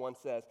 8, chapter 1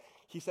 says.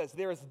 He says,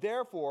 there is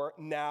therefore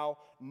now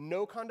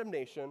no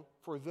condemnation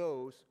for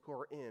those who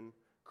are in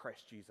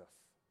Christ Jesus.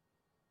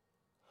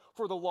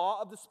 For the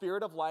law of the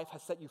Spirit of life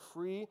has set you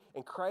free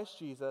in Christ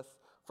Jesus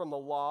from the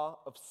law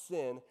of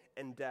sin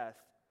and death.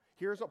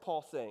 Here's what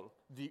Paul's saying.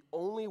 The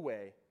only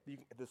way,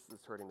 this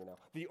is hurting me now.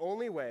 The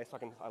only way, so I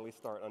can at least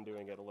start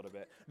undoing it a little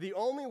bit. The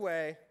only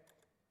way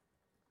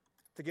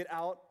to get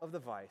out of the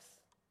vice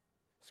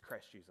is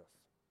Christ Jesus.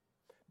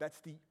 That's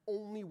the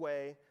only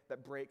way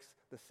that breaks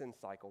the sin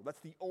cycle.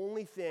 That's the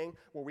only thing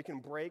where we can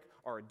break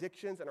our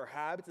addictions and our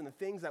habits and the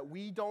things that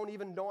we don't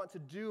even know what to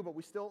do, but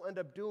we still end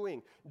up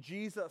doing.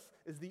 Jesus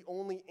is the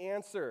only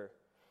answer,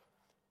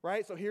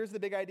 right? So here's the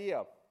big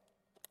idea.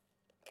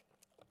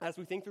 As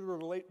we think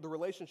through the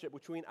relationship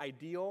between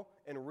ideal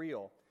and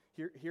real,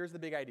 here's the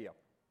big idea,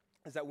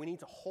 is that we need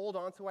to hold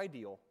on to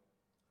ideal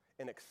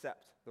and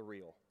accept the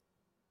real.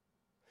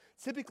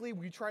 Typically,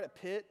 we try to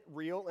pit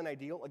real and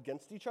ideal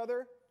against each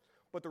other,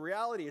 but the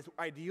reality is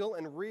ideal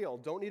and real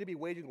don't need to be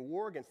waging a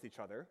war against each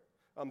other.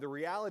 The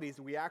reality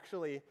is we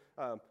actually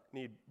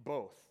need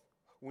both.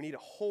 We need to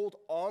hold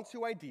on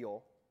to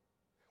ideal,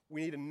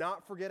 we need to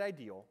not forget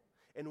ideal,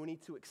 and we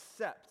need to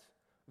accept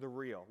the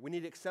real. We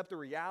need to accept the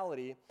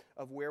reality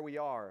of where we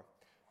are,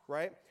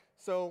 right?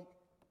 So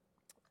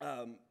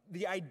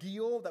the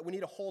ideal that we need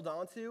to hold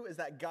on to is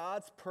that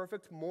God's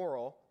perfect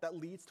moral that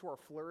leads to our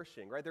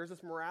flourishing, right? There's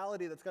this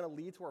morality that's going to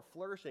lead to our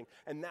flourishing,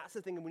 and that's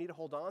the thing that we need to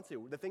hold on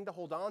to. The thing to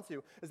hold on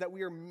to is that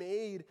we are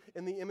made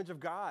in the image of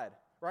God,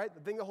 right?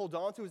 The thing to hold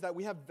on to is that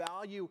we have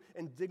value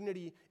and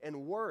dignity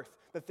and worth.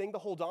 The thing to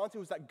hold on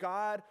to is that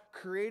God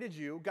created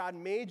you, God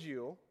made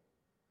you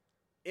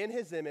in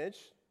his image,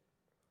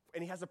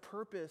 and he has a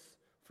purpose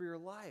for your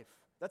life.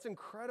 That's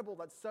incredible.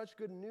 That's such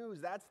good news.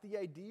 That's the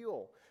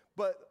ideal.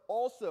 But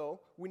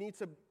also, we need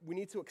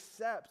to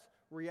accept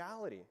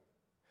reality.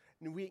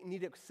 And we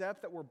need to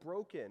accept that we're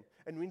broken.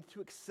 And we need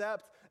to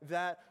accept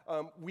that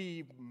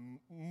we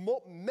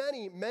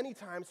many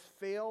times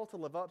fail to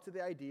live up to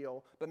the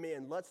ideal. But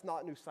man, let's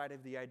not lose sight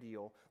of the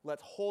ideal.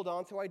 Let's hold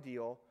on to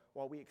ideal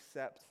while we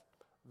accept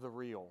the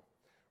real,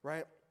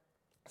 right?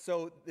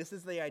 So this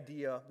is this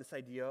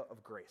idea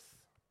of grace.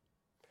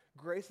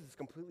 Grace is a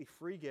completely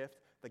free gift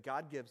that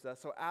God gives us.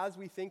 So as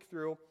we think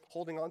through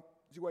holding on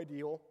to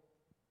ideal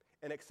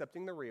and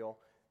accepting the real,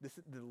 the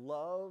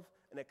love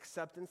and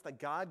acceptance that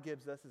God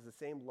gives us is the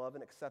same love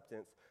and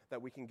acceptance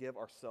that we can give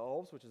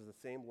ourselves, which is the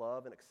same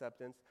love and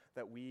acceptance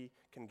that we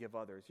can give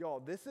others. Y'all,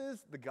 this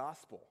is the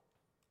gospel.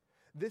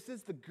 This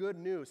is the good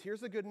news.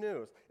 Here's the good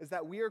news, is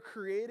that we are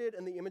created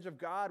in the image of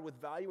God with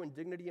value and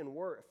dignity and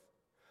worth.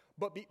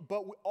 But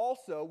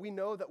we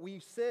know that we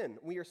sin.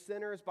 We are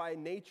sinners by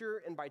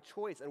nature and by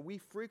choice, and we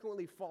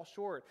frequently fall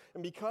short.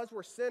 And because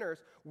we're sinners,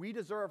 we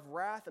deserve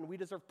wrath and we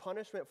deserve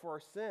punishment for our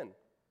sin.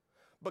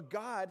 But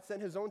God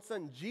sent his own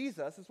son,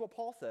 Jesus, this is what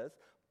Paul says.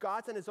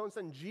 God sent his own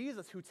son,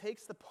 Jesus, who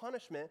takes the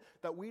punishment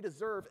that we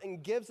deserve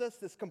and gives us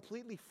this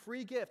completely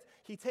free gift.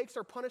 He takes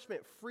our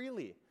punishment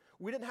freely.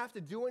 We didn't have to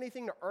do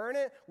anything to earn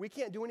it. We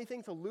can't do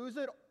anything to lose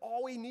it.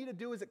 All we need to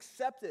do is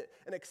accept it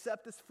and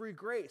accept this free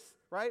grace,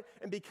 right?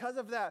 And because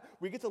of that,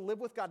 we get to live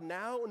with God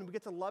now, and we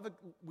get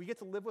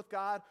to live with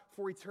God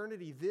for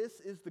eternity. This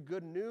is the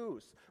good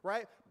news,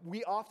 right?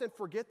 We often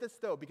forget this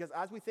though, because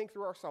as we think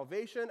through our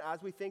salvation,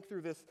 as we think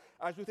through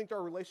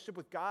our relationship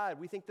with God,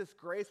 we think this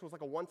grace was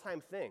like a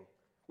one-time thing.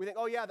 We think,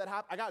 oh yeah,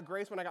 I got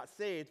grace when I got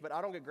saved, but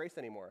I don't get grace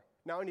anymore.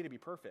 Now I need to be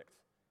perfect.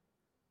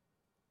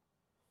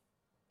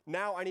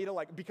 Now I need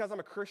to because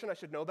I'm a Christian, I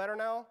should know better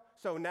now.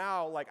 So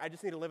now I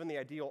just need to live in the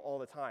ideal all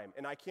the time.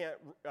 And I can't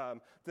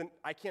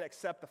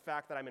accept the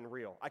fact that I'm in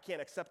real. I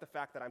can't accept the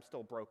fact that I'm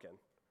still broken,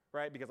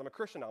 right? Because I'm a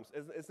Christian now.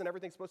 Isn't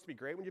everything supposed to be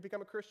great when you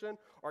become a Christian?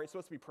 Aren't you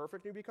supposed to be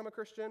perfect when you become a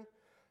Christian?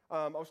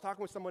 I was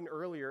talking with someone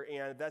earlier,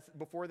 and that's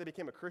before they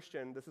became a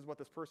Christian, this is what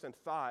this person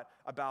thought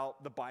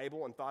about the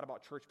Bible and thought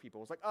about church people.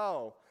 It was like,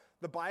 oh,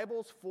 the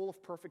Bible's full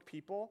of perfect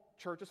people,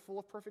 church is full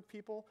of perfect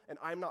people, and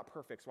I'm not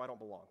perfect, so I don't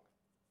belong.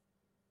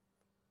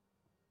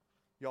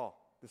 Y'all,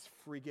 this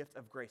free gift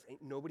of grace,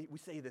 ain't nobody, we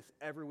say this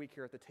every week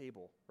here at the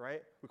table,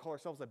 right? We call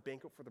ourselves a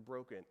banquet for the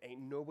broken.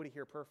 Ain't nobody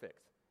here perfect.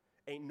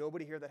 Ain't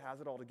nobody here that has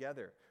it all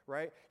together,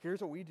 right? Here's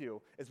what we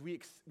do, is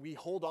we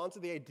hold on to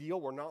the ideal.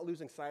 We're not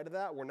losing sight of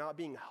that. We're not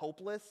being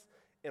hopeless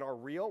in our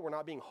real. We're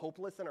not being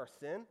hopeless in our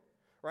sin,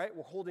 right?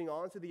 We're holding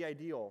on to the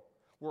ideal.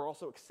 We're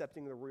also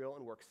accepting the real,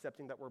 and we're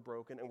accepting that we're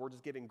broken, and we're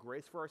just giving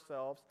grace for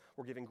ourselves.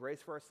 We're giving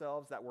grace for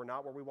ourselves that we're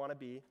not where we want to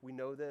be. We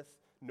know this.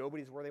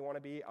 Nobody's where they want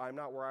to be. I'm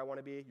not where I want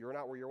to be. You're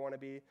not where you want to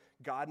be.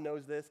 God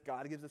knows this.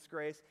 God gives us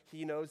grace.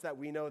 He knows that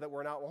we know that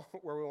we're not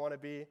where we want to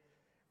be.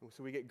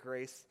 So we get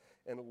grace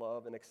and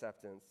love and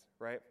acceptance,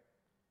 right?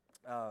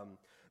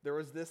 There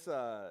was this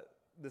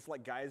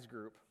guys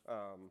group,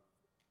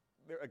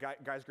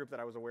 guys group that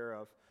I was aware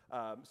of.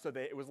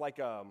 It was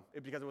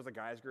because it was a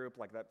guys group,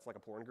 that's like a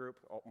porn group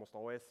almost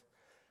always.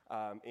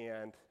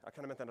 And I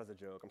kind of meant that as a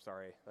joke. I'm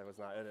sorry.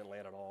 It didn't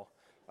land at all.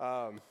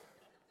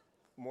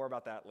 More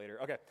about that later.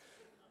 Okay.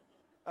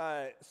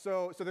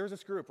 So there was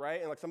this group,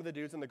 right? And some of the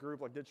dudes in the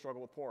group did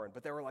struggle with porn,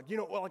 but they were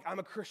I'm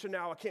a Christian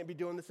now. I can't be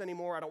doing this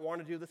anymore. I don't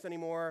want to do this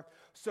anymore.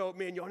 So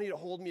man, y'all need to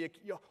hold me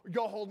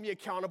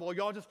accountable.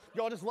 Y'all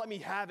just let me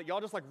have it.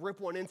 Y'all just rip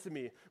one into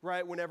me,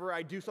 right? Whenever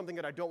I do something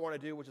that I don't want to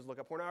do, which is look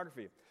up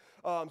pornography.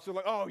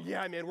 Oh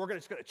yeah, man, we're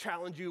just gonna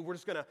challenge you.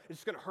 It's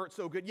just gonna hurt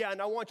so good. Yeah,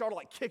 and I want y'all to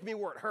kick me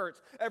where it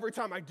hurts every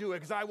time I do it,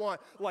 because I want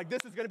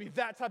this is gonna be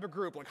that type of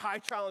group, high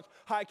challenge,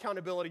 high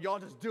accountability. Y'all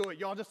just do it.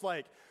 Y'all just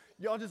let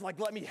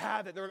me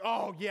have it. They're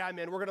oh yeah,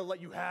 man, we're gonna let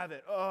you have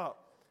it.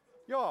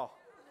 Y'all.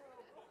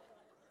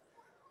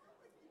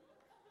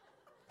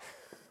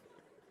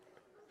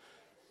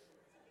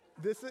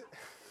 This is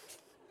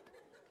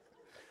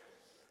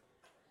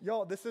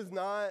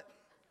not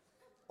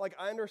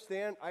I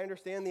understand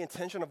the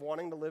intention of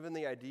wanting to live in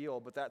the ideal,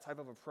 but that type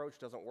of approach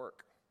doesn't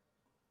work.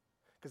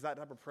 Because that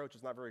type of approach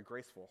is not very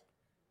graceful.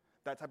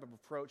 That type of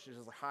approach is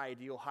just high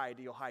ideal, high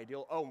ideal, high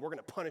ideal. Oh, and we're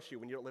gonna punish you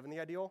when you don't live in the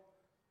ideal.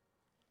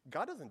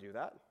 God doesn't do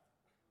that.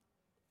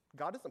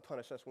 God doesn't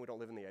punish us when we don't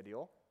live in the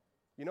ideal.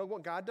 You know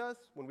what God does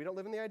when we don't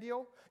live in the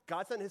ideal?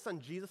 God sent his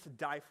son Jesus to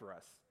die for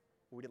us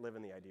when we didn't live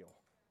in the ideal.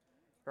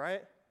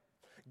 Right?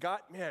 God,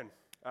 man,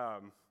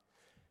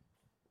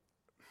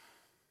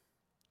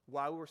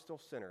 while we were still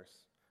sinners,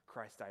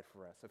 Christ died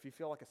for us. So if you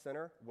feel like a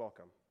sinner,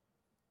 welcome.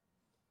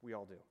 We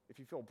all do. If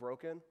you feel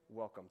broken,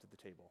 welcome to the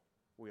table.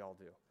 We all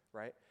do,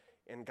 right?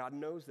 And God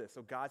knows this.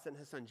 So God sent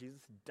his son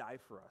Jesus to die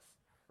for us.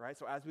 Right?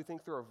 So as we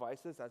think through our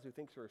vices, as we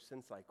think through our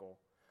sin cycle,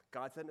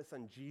 God sent his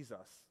son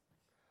Jesus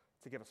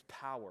to give us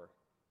power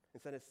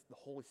and sent the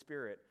Holy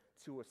Spirit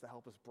to us to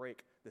help us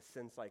break the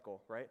sin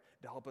cycle, right?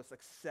 To help us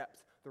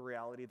accept the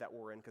reality that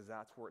we're in, because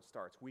that's where it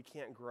starts. We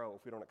can't grow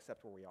if we don't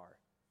accept where we are.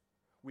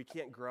 We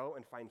can't grow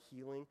and find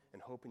healing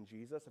and hope in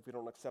Jesus if we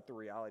don't accept the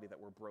reality that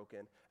we're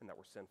broken and that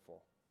we're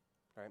sinful,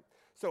 right?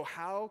 So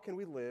how can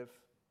we live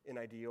in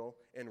ideal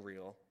and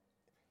real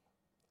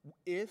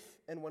if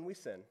and when we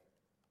sin?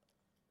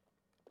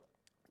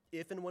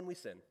 If and when we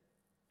sin,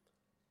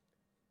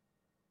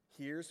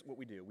 here's what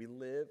we do. We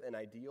live an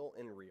ideal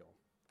and real.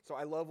 So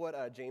I love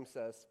what James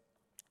says,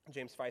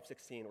 James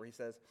 5:16, where he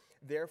says,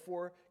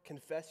 therefore,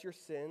 confess your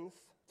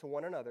sins to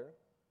one another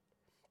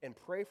and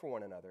pray for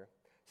one another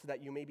so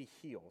that you may be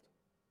healed.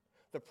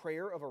 The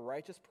prayer of a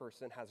righteous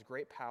person has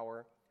great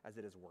power as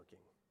it is working,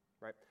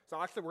 right?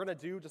 So actually, we're going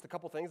to do just a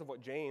couple things of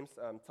what James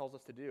tells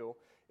us to do.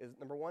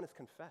 Number one is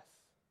confess.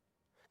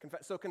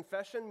 So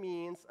confession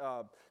means,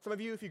 some of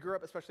you, if you grew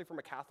up especially from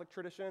a Catholic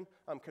tradition,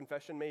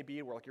 confession may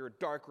be where you're in a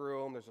dark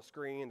room, there's a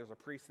screen, there's a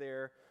priest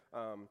there.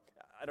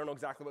 I don't know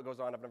exactly what goes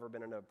on. I've never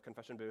been in a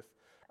confession booth.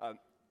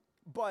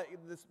 But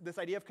this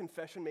idea of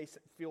confession may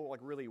feel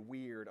really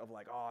weird of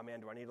oh man,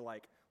 do I need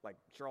to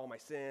share all my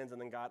sins and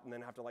then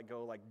have to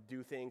go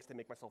do things to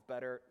make myself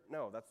better?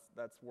 No,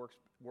 that's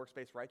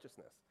works-based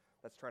righteousness.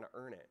 That's trying to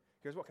earn it.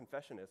 Here's what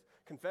confession is.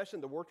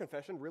 Confession, the word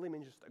confession really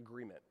means just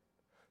agreement.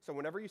 So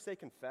whenever you say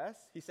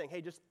confess, he's saying, hey,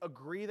 just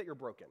agree that you're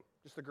broken.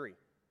 Just agree,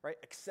 right?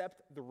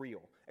 Accept the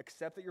real.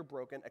 Accept that you're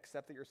broken.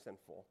 Accept that you're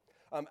sinful.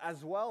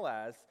 As well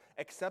as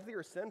accept that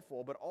you're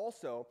sinful, but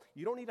also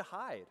you don't need to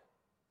hide.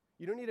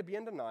 You don't need to be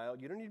in denial.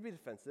 You don't need to be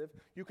defensive.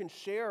 You can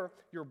share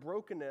your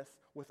brokenness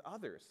with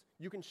others.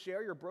 You can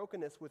share your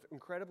brokenness with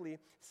incredibly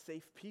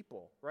safe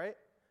people, right?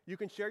 You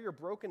can share your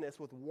brokenness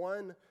with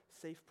one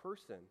safe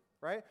person,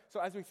 right? So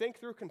as we think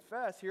through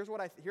confess, here's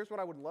what I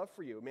would love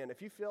for you. Man,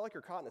 if you feel like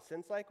you're caught in a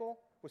sin cycle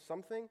with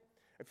something,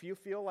 if you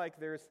feel like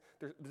there's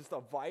just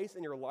a vice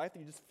in your life that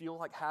you just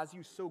feel has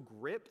you so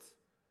gripped,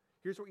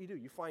 here's what you do.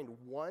 You find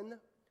one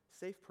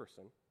safe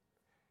person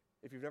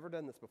if you've never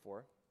done this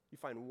before, you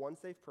find one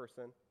safe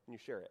person and you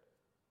share it.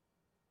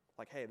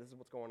 Like, hey, this is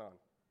what's going on.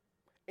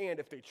 And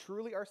if they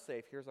truly are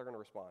safe, here's how they're going to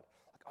respond.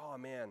 Like, oh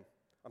man,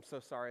 I'm so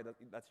sorry that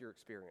that's your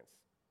experience.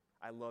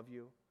 I love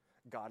you.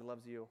 God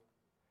loves you.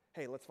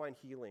 Hey, let's find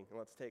healing and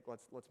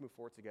let's move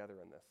forward together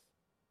in this.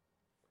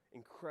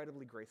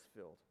 Incredibly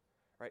grace-filled,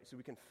 right? So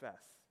we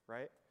confess,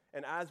 right?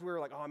 And as we're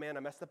like, oh man,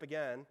 I messed up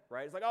again,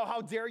 right? It's like, oh, how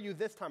dare you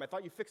this time? I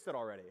thought you fixed it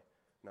already.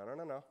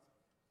 No.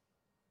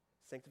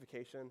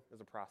 Sanctification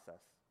is a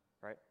process,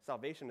 right?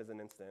 Salvation is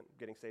an instant.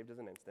 Getting saved is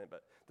an instant.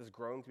 But this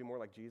growing to be more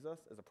like Jesus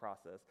is a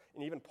process.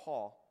 And even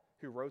Paul,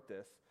 who wrote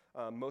this,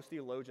 most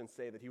theologians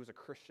say that he was a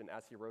Christian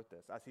as he wrote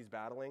this. As he's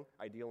battling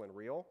ideal and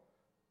real,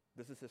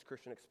 this is his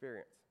Christian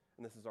experience.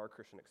 And this is our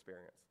Christian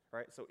experience,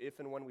 right? So if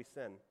and when we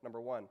sin,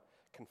 number one,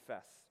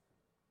 confess,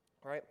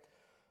 all right?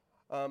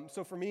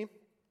 So for me,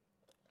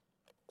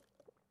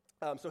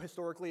 so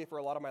historically, for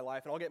a lot of my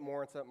life, and I'll get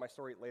more into my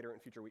story later in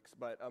future weeks,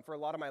 but for a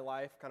lot of my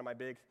life, kind of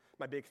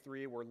my big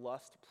three were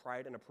lust,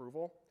 pride, and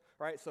approval,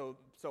 right? So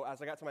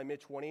as I got to my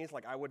mid-20s,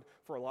 like I would,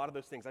 for a lot of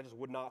those things, I just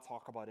would not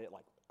talk about it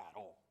like at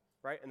all,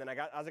 right? And then as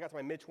I got to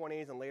my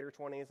mid-20s and later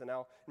 20s, and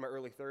now in my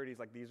early 30s,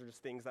 like these are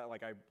just things that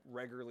like I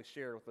regularly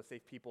share with the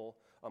safe people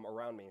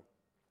around me.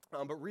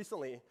 But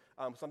recently,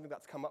 something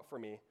that's come up for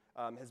me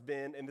has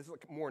been, and this is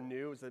like more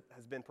new,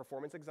 has been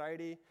performance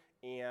anxiety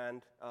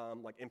and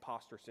like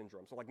imposter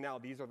syndrome. So like now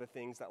these are the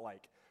things that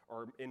like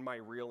are in my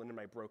real and in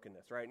my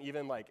brokenness, right? And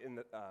even like in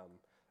the,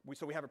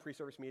 we have a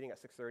pre-service meeting at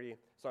 6:30,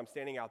 so I'm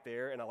standing out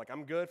there and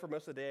I'm good for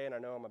most of the day, and I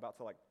know I'm about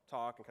to like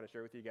talk and kind of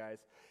share with you guys,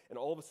 and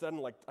all of a sudden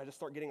like I just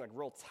start getting like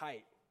real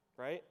tight,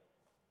 right?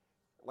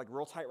 Like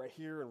real tight right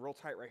here and real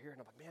tight right here. And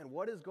I'm like, man,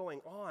 what is going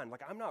on? Like,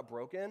 I'm not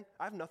broken.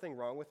 I have nothing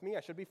wrong with me. I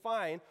should be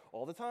fine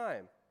all the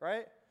time,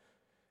 right?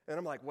 And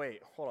I'm like, wait,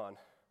 hold on.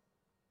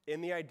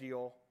 In the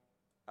ideal,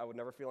 I would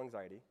never feel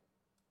anxiety.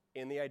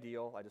 In the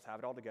ideal, I just have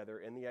it all together.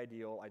 In the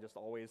ideal, I just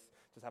always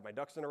just have my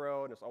ducks in a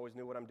row and just always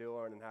knew what I'm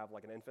doing and have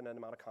like an infinite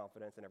amount of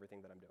confidence in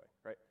everything that I'm doing,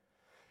 right?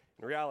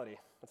 In reality,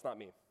 that's not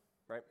me,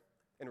 right?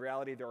 In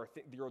reality, there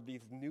are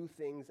these new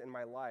things in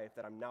my life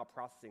that I'm now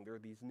processing. There are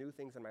these new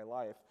things in my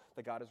life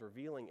that God is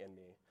revealing in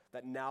me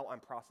that now I'm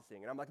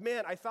processing. And I'm like,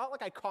 man, I thought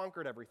like I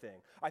conquered everything.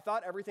 I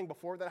thought everything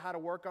before that I had to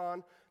work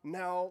on.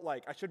 Now,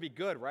 like, I should be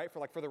good, right?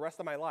 For the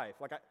rest of my life.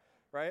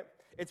 Right?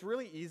 It's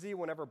really easy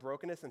whenever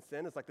brokenness and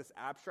sin is like this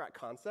abstract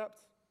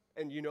concept.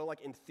 And you know,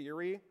 like in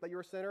theory that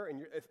you're a sinner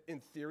and in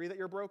theory that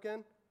you're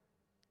broken.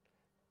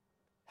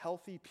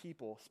 Healthy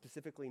people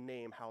specifically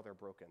name how they're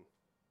broken.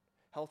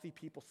 Healthy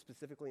people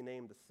specifically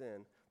name the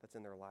sin that's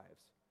in their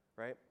lives,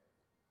 right?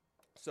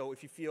 So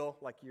if you feel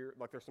like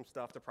there's some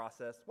stuff to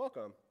process,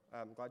 welcome.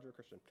 I'm glad you're a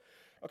Christian.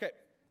 Okay.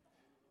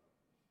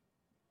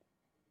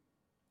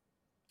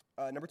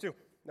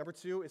 Number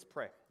two is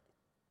pray.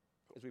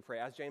 As we pray,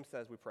 as James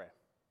says, we pray,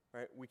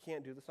 right? We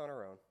can't do this on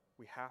our own.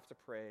 We have to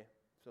pray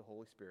to the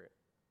Holy Spirit.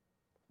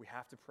 We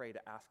have to pray to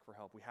ask for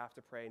help. We have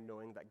to pray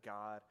knowing that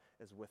God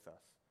is with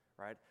us,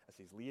 right? As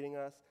he's leading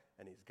us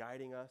and he's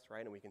guiding us,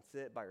 right? And we can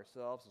sit by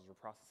ourselves as we're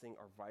processing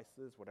our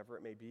vices, whatever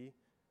it may be,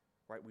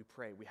 right? We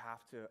pray. We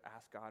have to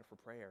ask God for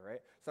prayer, right?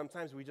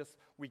 Sometimes we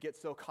get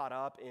so caught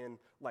up in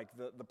like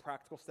the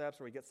practical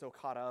steps, or we get so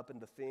caught up in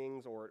the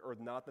things or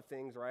not the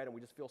things, right? And we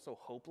just feel so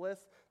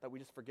hopeless that we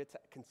just forget to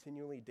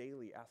continually,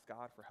 daily ask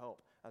God for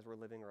help as we're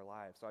living our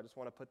lives. So I just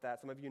want to put that,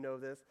 some of you know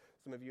this,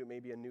 some of you it may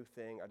be a new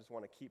thing. I just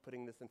want to keep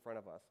putting this in front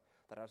of us,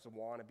 that I just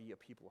want to be a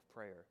people of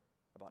prayer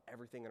about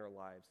everything in our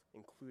lives,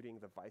 including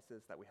the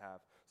vices that we have.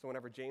 So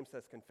whenever James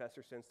says, confess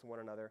your sins to one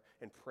another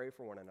and pray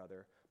for one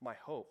another, my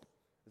hope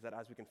is that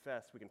as we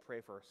confess, we can pray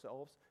for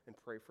ourselves and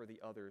pray for the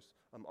others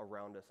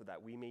around us so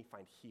that we may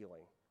find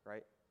healing,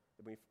 right?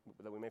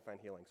 That we may find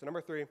healing. So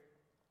number 3,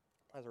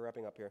 as we're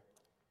wrapping up here,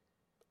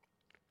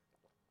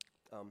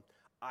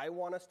 I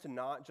want us to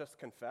not just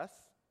confess,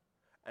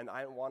 and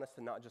I want us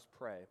to not just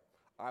pray.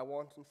 I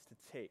want us to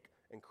take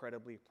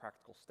incredibly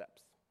practical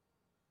steps.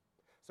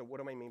 So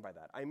what do I mean by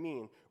that? I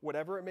mean,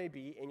 whatever it may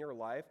be in your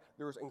life,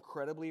 there's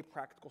incredibly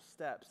practical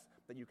steps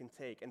that you can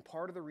take. And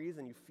part of the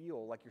reason you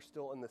feel like you're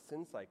still in the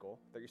sin cycle,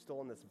 that you're still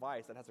in this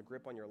vice that has a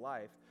grip on your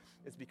life,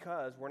 is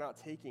because we're not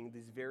taking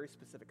these very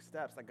specific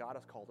steps that God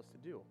has called us to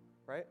do,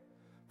 right?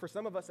 For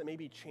some of us, it may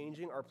be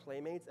changing our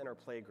playmates and our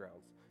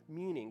playgrounds,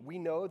 meaning we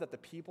know that the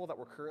people that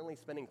we're currently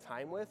spending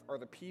time with are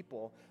the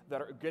people that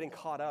are getting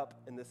caught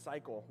up in this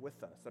cycle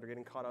with us, that are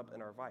getting caught up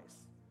in our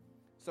vice.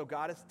 So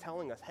God is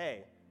telling us,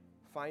 hey,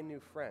 find new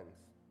friends.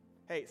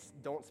 Hey,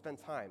 don't spend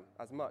time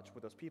as much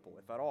with those people,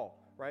 if at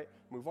all, right?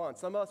 Move on.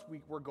 Some of us,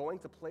 we're going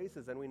to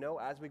places, and we know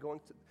as we go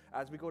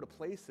to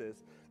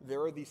places,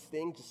 there are these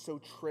things just so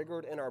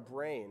triggered in our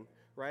brain,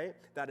 right,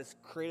 that has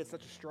created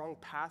such a strong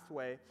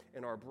pathway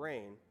in our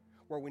brain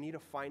where we need to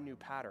find new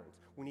patterns.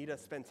 We need to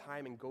spend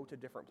time and go to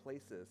different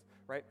places,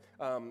 right?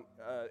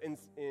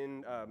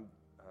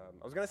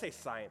 I was going to say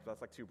science, but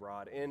that's like too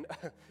broad. In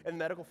the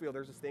medical field,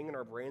 there's this thing in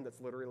our brain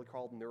that's literally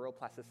called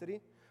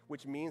neuroplasticity,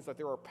 which means that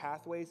there are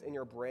pathways in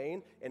your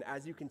brain, and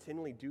as you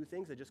continually do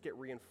things, they just get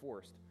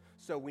reinforced.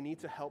 So we need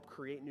to help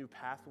create new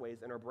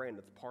pathways in our brain.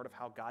 That's part of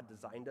how God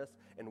designed us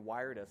and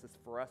wired us, is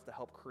for us to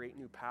help create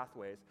new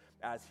pathways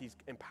as he's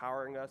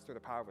empowering us through the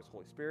power of his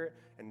Holy Spirit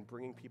and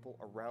bringing people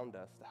around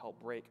us to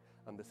help break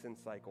the sin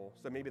cycle.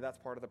 So maybe that's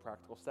part of the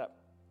practical step.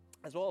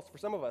 As well as for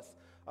some of us,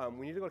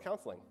 we need to go to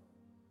counseling.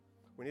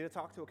 We need to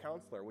talk to a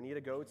counselor. We need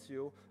to go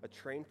to a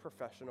trained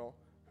professional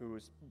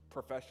who's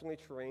professionally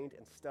trained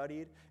and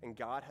studied, and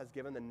God has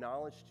given the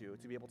knowledge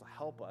to be able to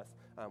help us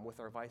with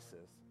our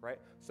vices, right?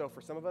 So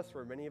for some of us,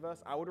 for many of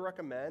us, I would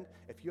recommend,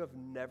 if you have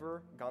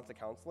never gone to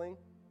counseling,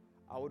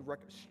 I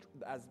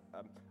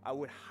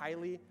would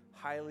highly,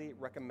 highly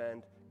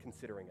recommend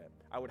considering it.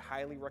 I would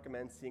highly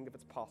recommend seeing if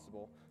it's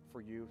possible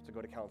for you to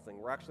go to counseling.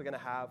 We're actually going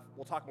to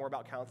we'll talk more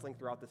about counseling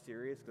throughout the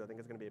series, because I think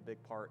it's going to be a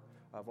big part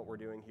of what we're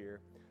doing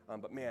here.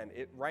 But man,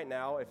 right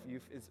now, if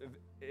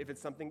it's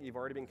something you've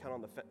already been kind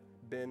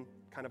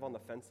of on the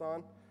fence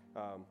on,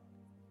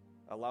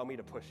 allow me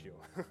to push you,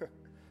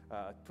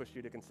 push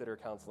you to consider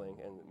counseling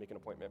and make an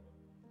appointment.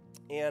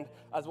 And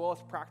as well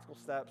as practical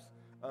steps.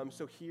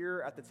 So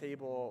here at the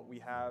table, we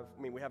have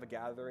a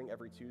gathering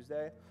every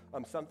Tuesday.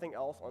 Something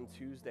else on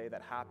Tuesday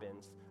that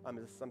happens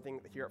is something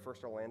here at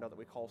First Orlando that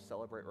we call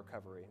Celebrate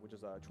Recovery, which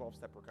is a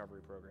 12-step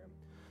recovery program.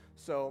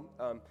 So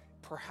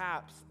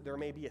perhaps there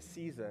may be a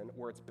season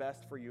where it's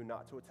best for you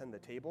not to attend the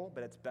table,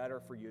 but it's better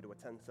for you to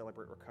attend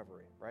Celebrate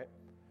Recovery, right?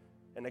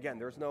 And again,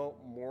 there's no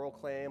moral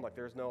claim, like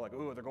there's no like,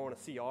 ooh, they're going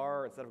to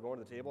CR instead of going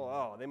to the table.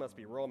 Oh, they must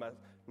be real mess.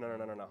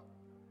 No.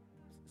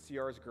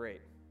 CR is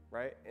great,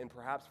 right? And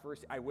perhaps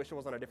first, I wish it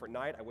was on a different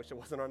night. I wish it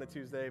wasn't on a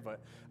Tuesday,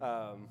 but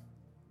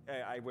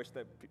I wish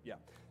that, yeah.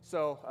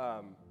 So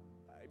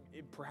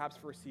perhaps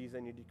for a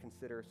season, you need to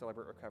consider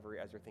Celebrate Recovery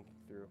as you're thinking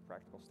through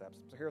practical steps.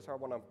 So here's how I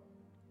want to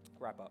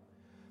wrap up.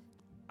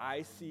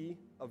 I see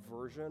a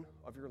version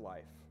of your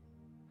life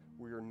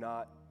where you're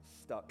not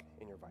stuck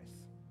in your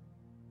vice.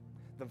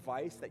 The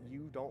vice that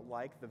you don't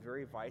like, the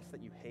very vice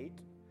that you hate,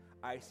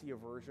 I see a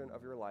version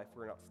of your life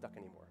where you're not stuck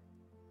anymore.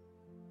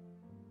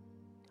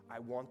 I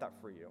want that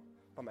for you.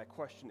 But my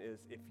question is,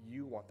 if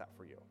you want that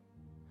for you,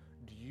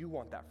 do you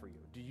want that for you?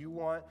 Do you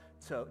want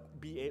to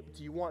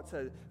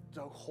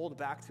hold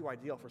back to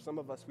ideal? For some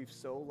of us, we've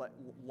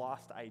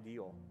lost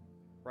ideal,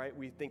 right?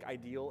 We think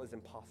ideal is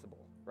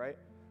impossible, right?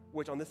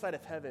 Which on this side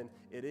of heaven,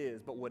 it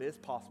is, but what is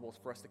possible is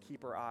for us to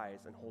keep our eyes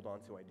and hold on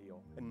to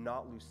ideal and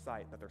not lose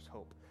sight that there's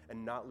hope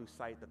and not lose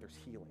sight that there's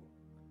healing,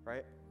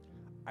 right?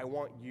 I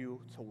want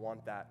you to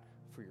want that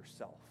for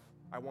yourself.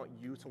 I want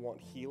you to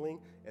want healing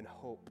and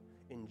hope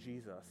in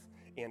Jesus,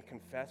 and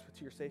confess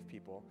to your safe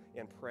people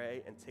and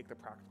pray and take the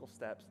practical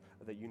steps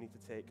that you need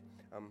to take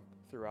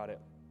throughout it.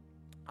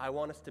 I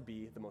want us to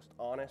be the most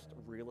honest,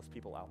 realist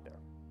people out there.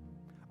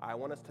 I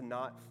want us to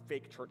not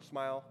fake church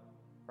smile,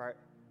 right?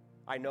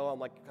 I know I'm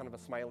like kind of a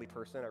smiley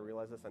person. I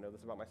realize this. I know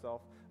this about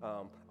myself.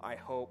 I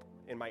hope,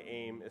 and my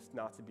aim is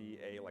not to be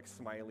a like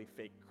smiley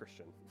fake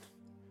Christian.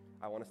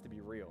 I want us to be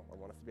real. I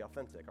want us to be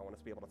authentic. I want us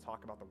to be able to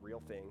talk about the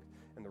real things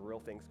and the real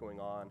things going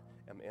on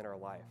in our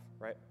life,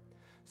 right?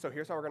 So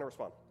here's how we're going to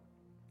respond.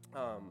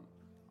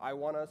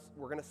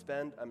 We're going to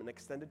spend an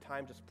extended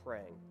time just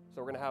praying. So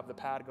we're going to have the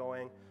pad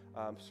going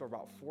for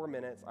about 4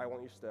 minutes. I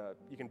want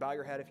you can bow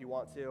your head if you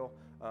want to.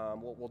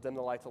 We'll dim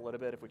the lights a little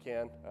bit if we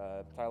can.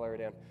 Tyler or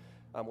Dan.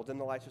 We'll dim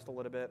the lights just a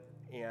little bit,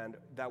 and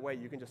that way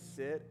you can just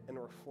sit and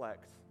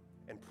reflect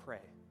and pray.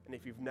 And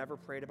if you've never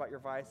prayed about your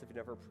vice, if you've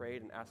never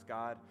prayed and asked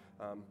God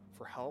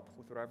for help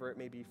with whatever it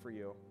may be for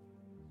you,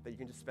 that you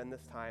can just spend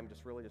this time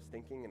just really just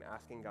thinking and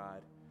asking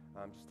God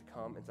just to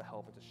come and to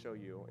help and to show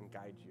you and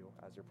guide you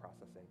as you're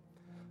processing.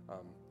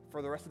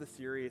 For the rest of the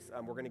series,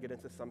 we're going to get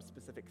into some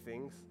specific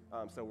things.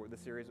 So the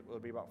series will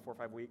be about 4 or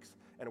 5 weeks,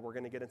 and we're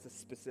going to get into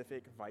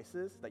specific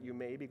vices that you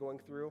may be going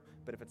through,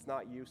 but if it's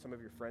not you, some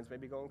of your friends may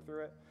be going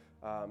through it.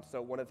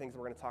 So one of the things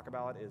we're going to talk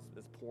about is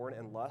porn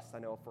and lust. I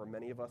know for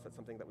many of us, that's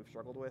something that we've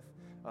struggled with.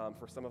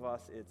 For some of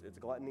us, it's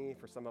gluttony.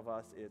 For some of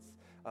us,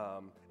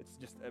 it's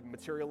just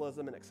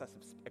materialism and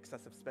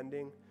excessive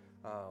spending.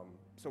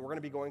 So we're going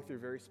to be going through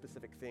very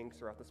specific things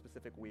throughout the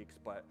specific weeks,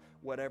 but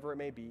whatever it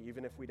may be,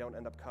 even if we don't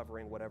end up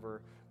covering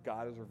whatever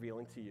God is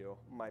revealing to you,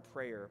 my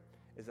prayer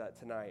is that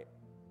tonight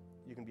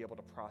you can be able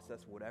to process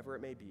whatever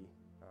it may be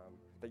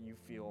that you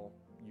feel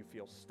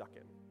stuck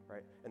in,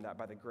 right? And that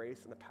by the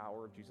grace and the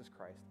power of Jesus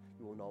Christ,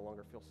 you will no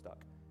longer feel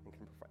stuck,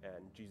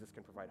 and Jesus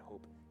can provide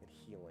hope and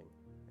healing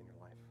in your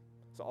life.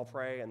 So I'll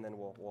pray, and then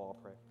we'll all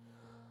pray.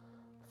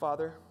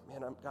 Father,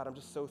 man, God, I'm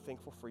just so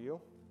thankful for you.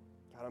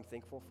 God, I'm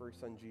thankful for your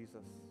son,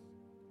 Jesus.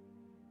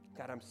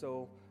 God, I'm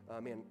so,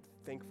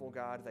 thankful,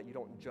 God, that you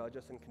don't judge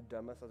us and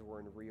condemn us as we're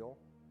unreal.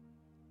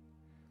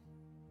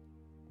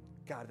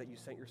 God, that you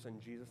sent your son,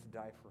 Jesus, to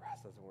die for us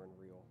as we're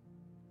unreal.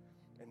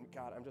 And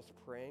God, I'm just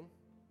praying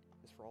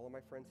this for all of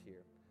my friends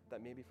here,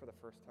 that maybe for the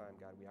first time,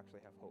 God, we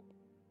actually have hope.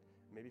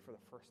 Maybe for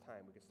the first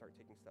time, we can start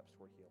taking steps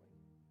toward healing.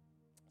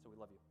 So we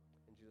love you.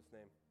 In Jesus'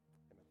 name.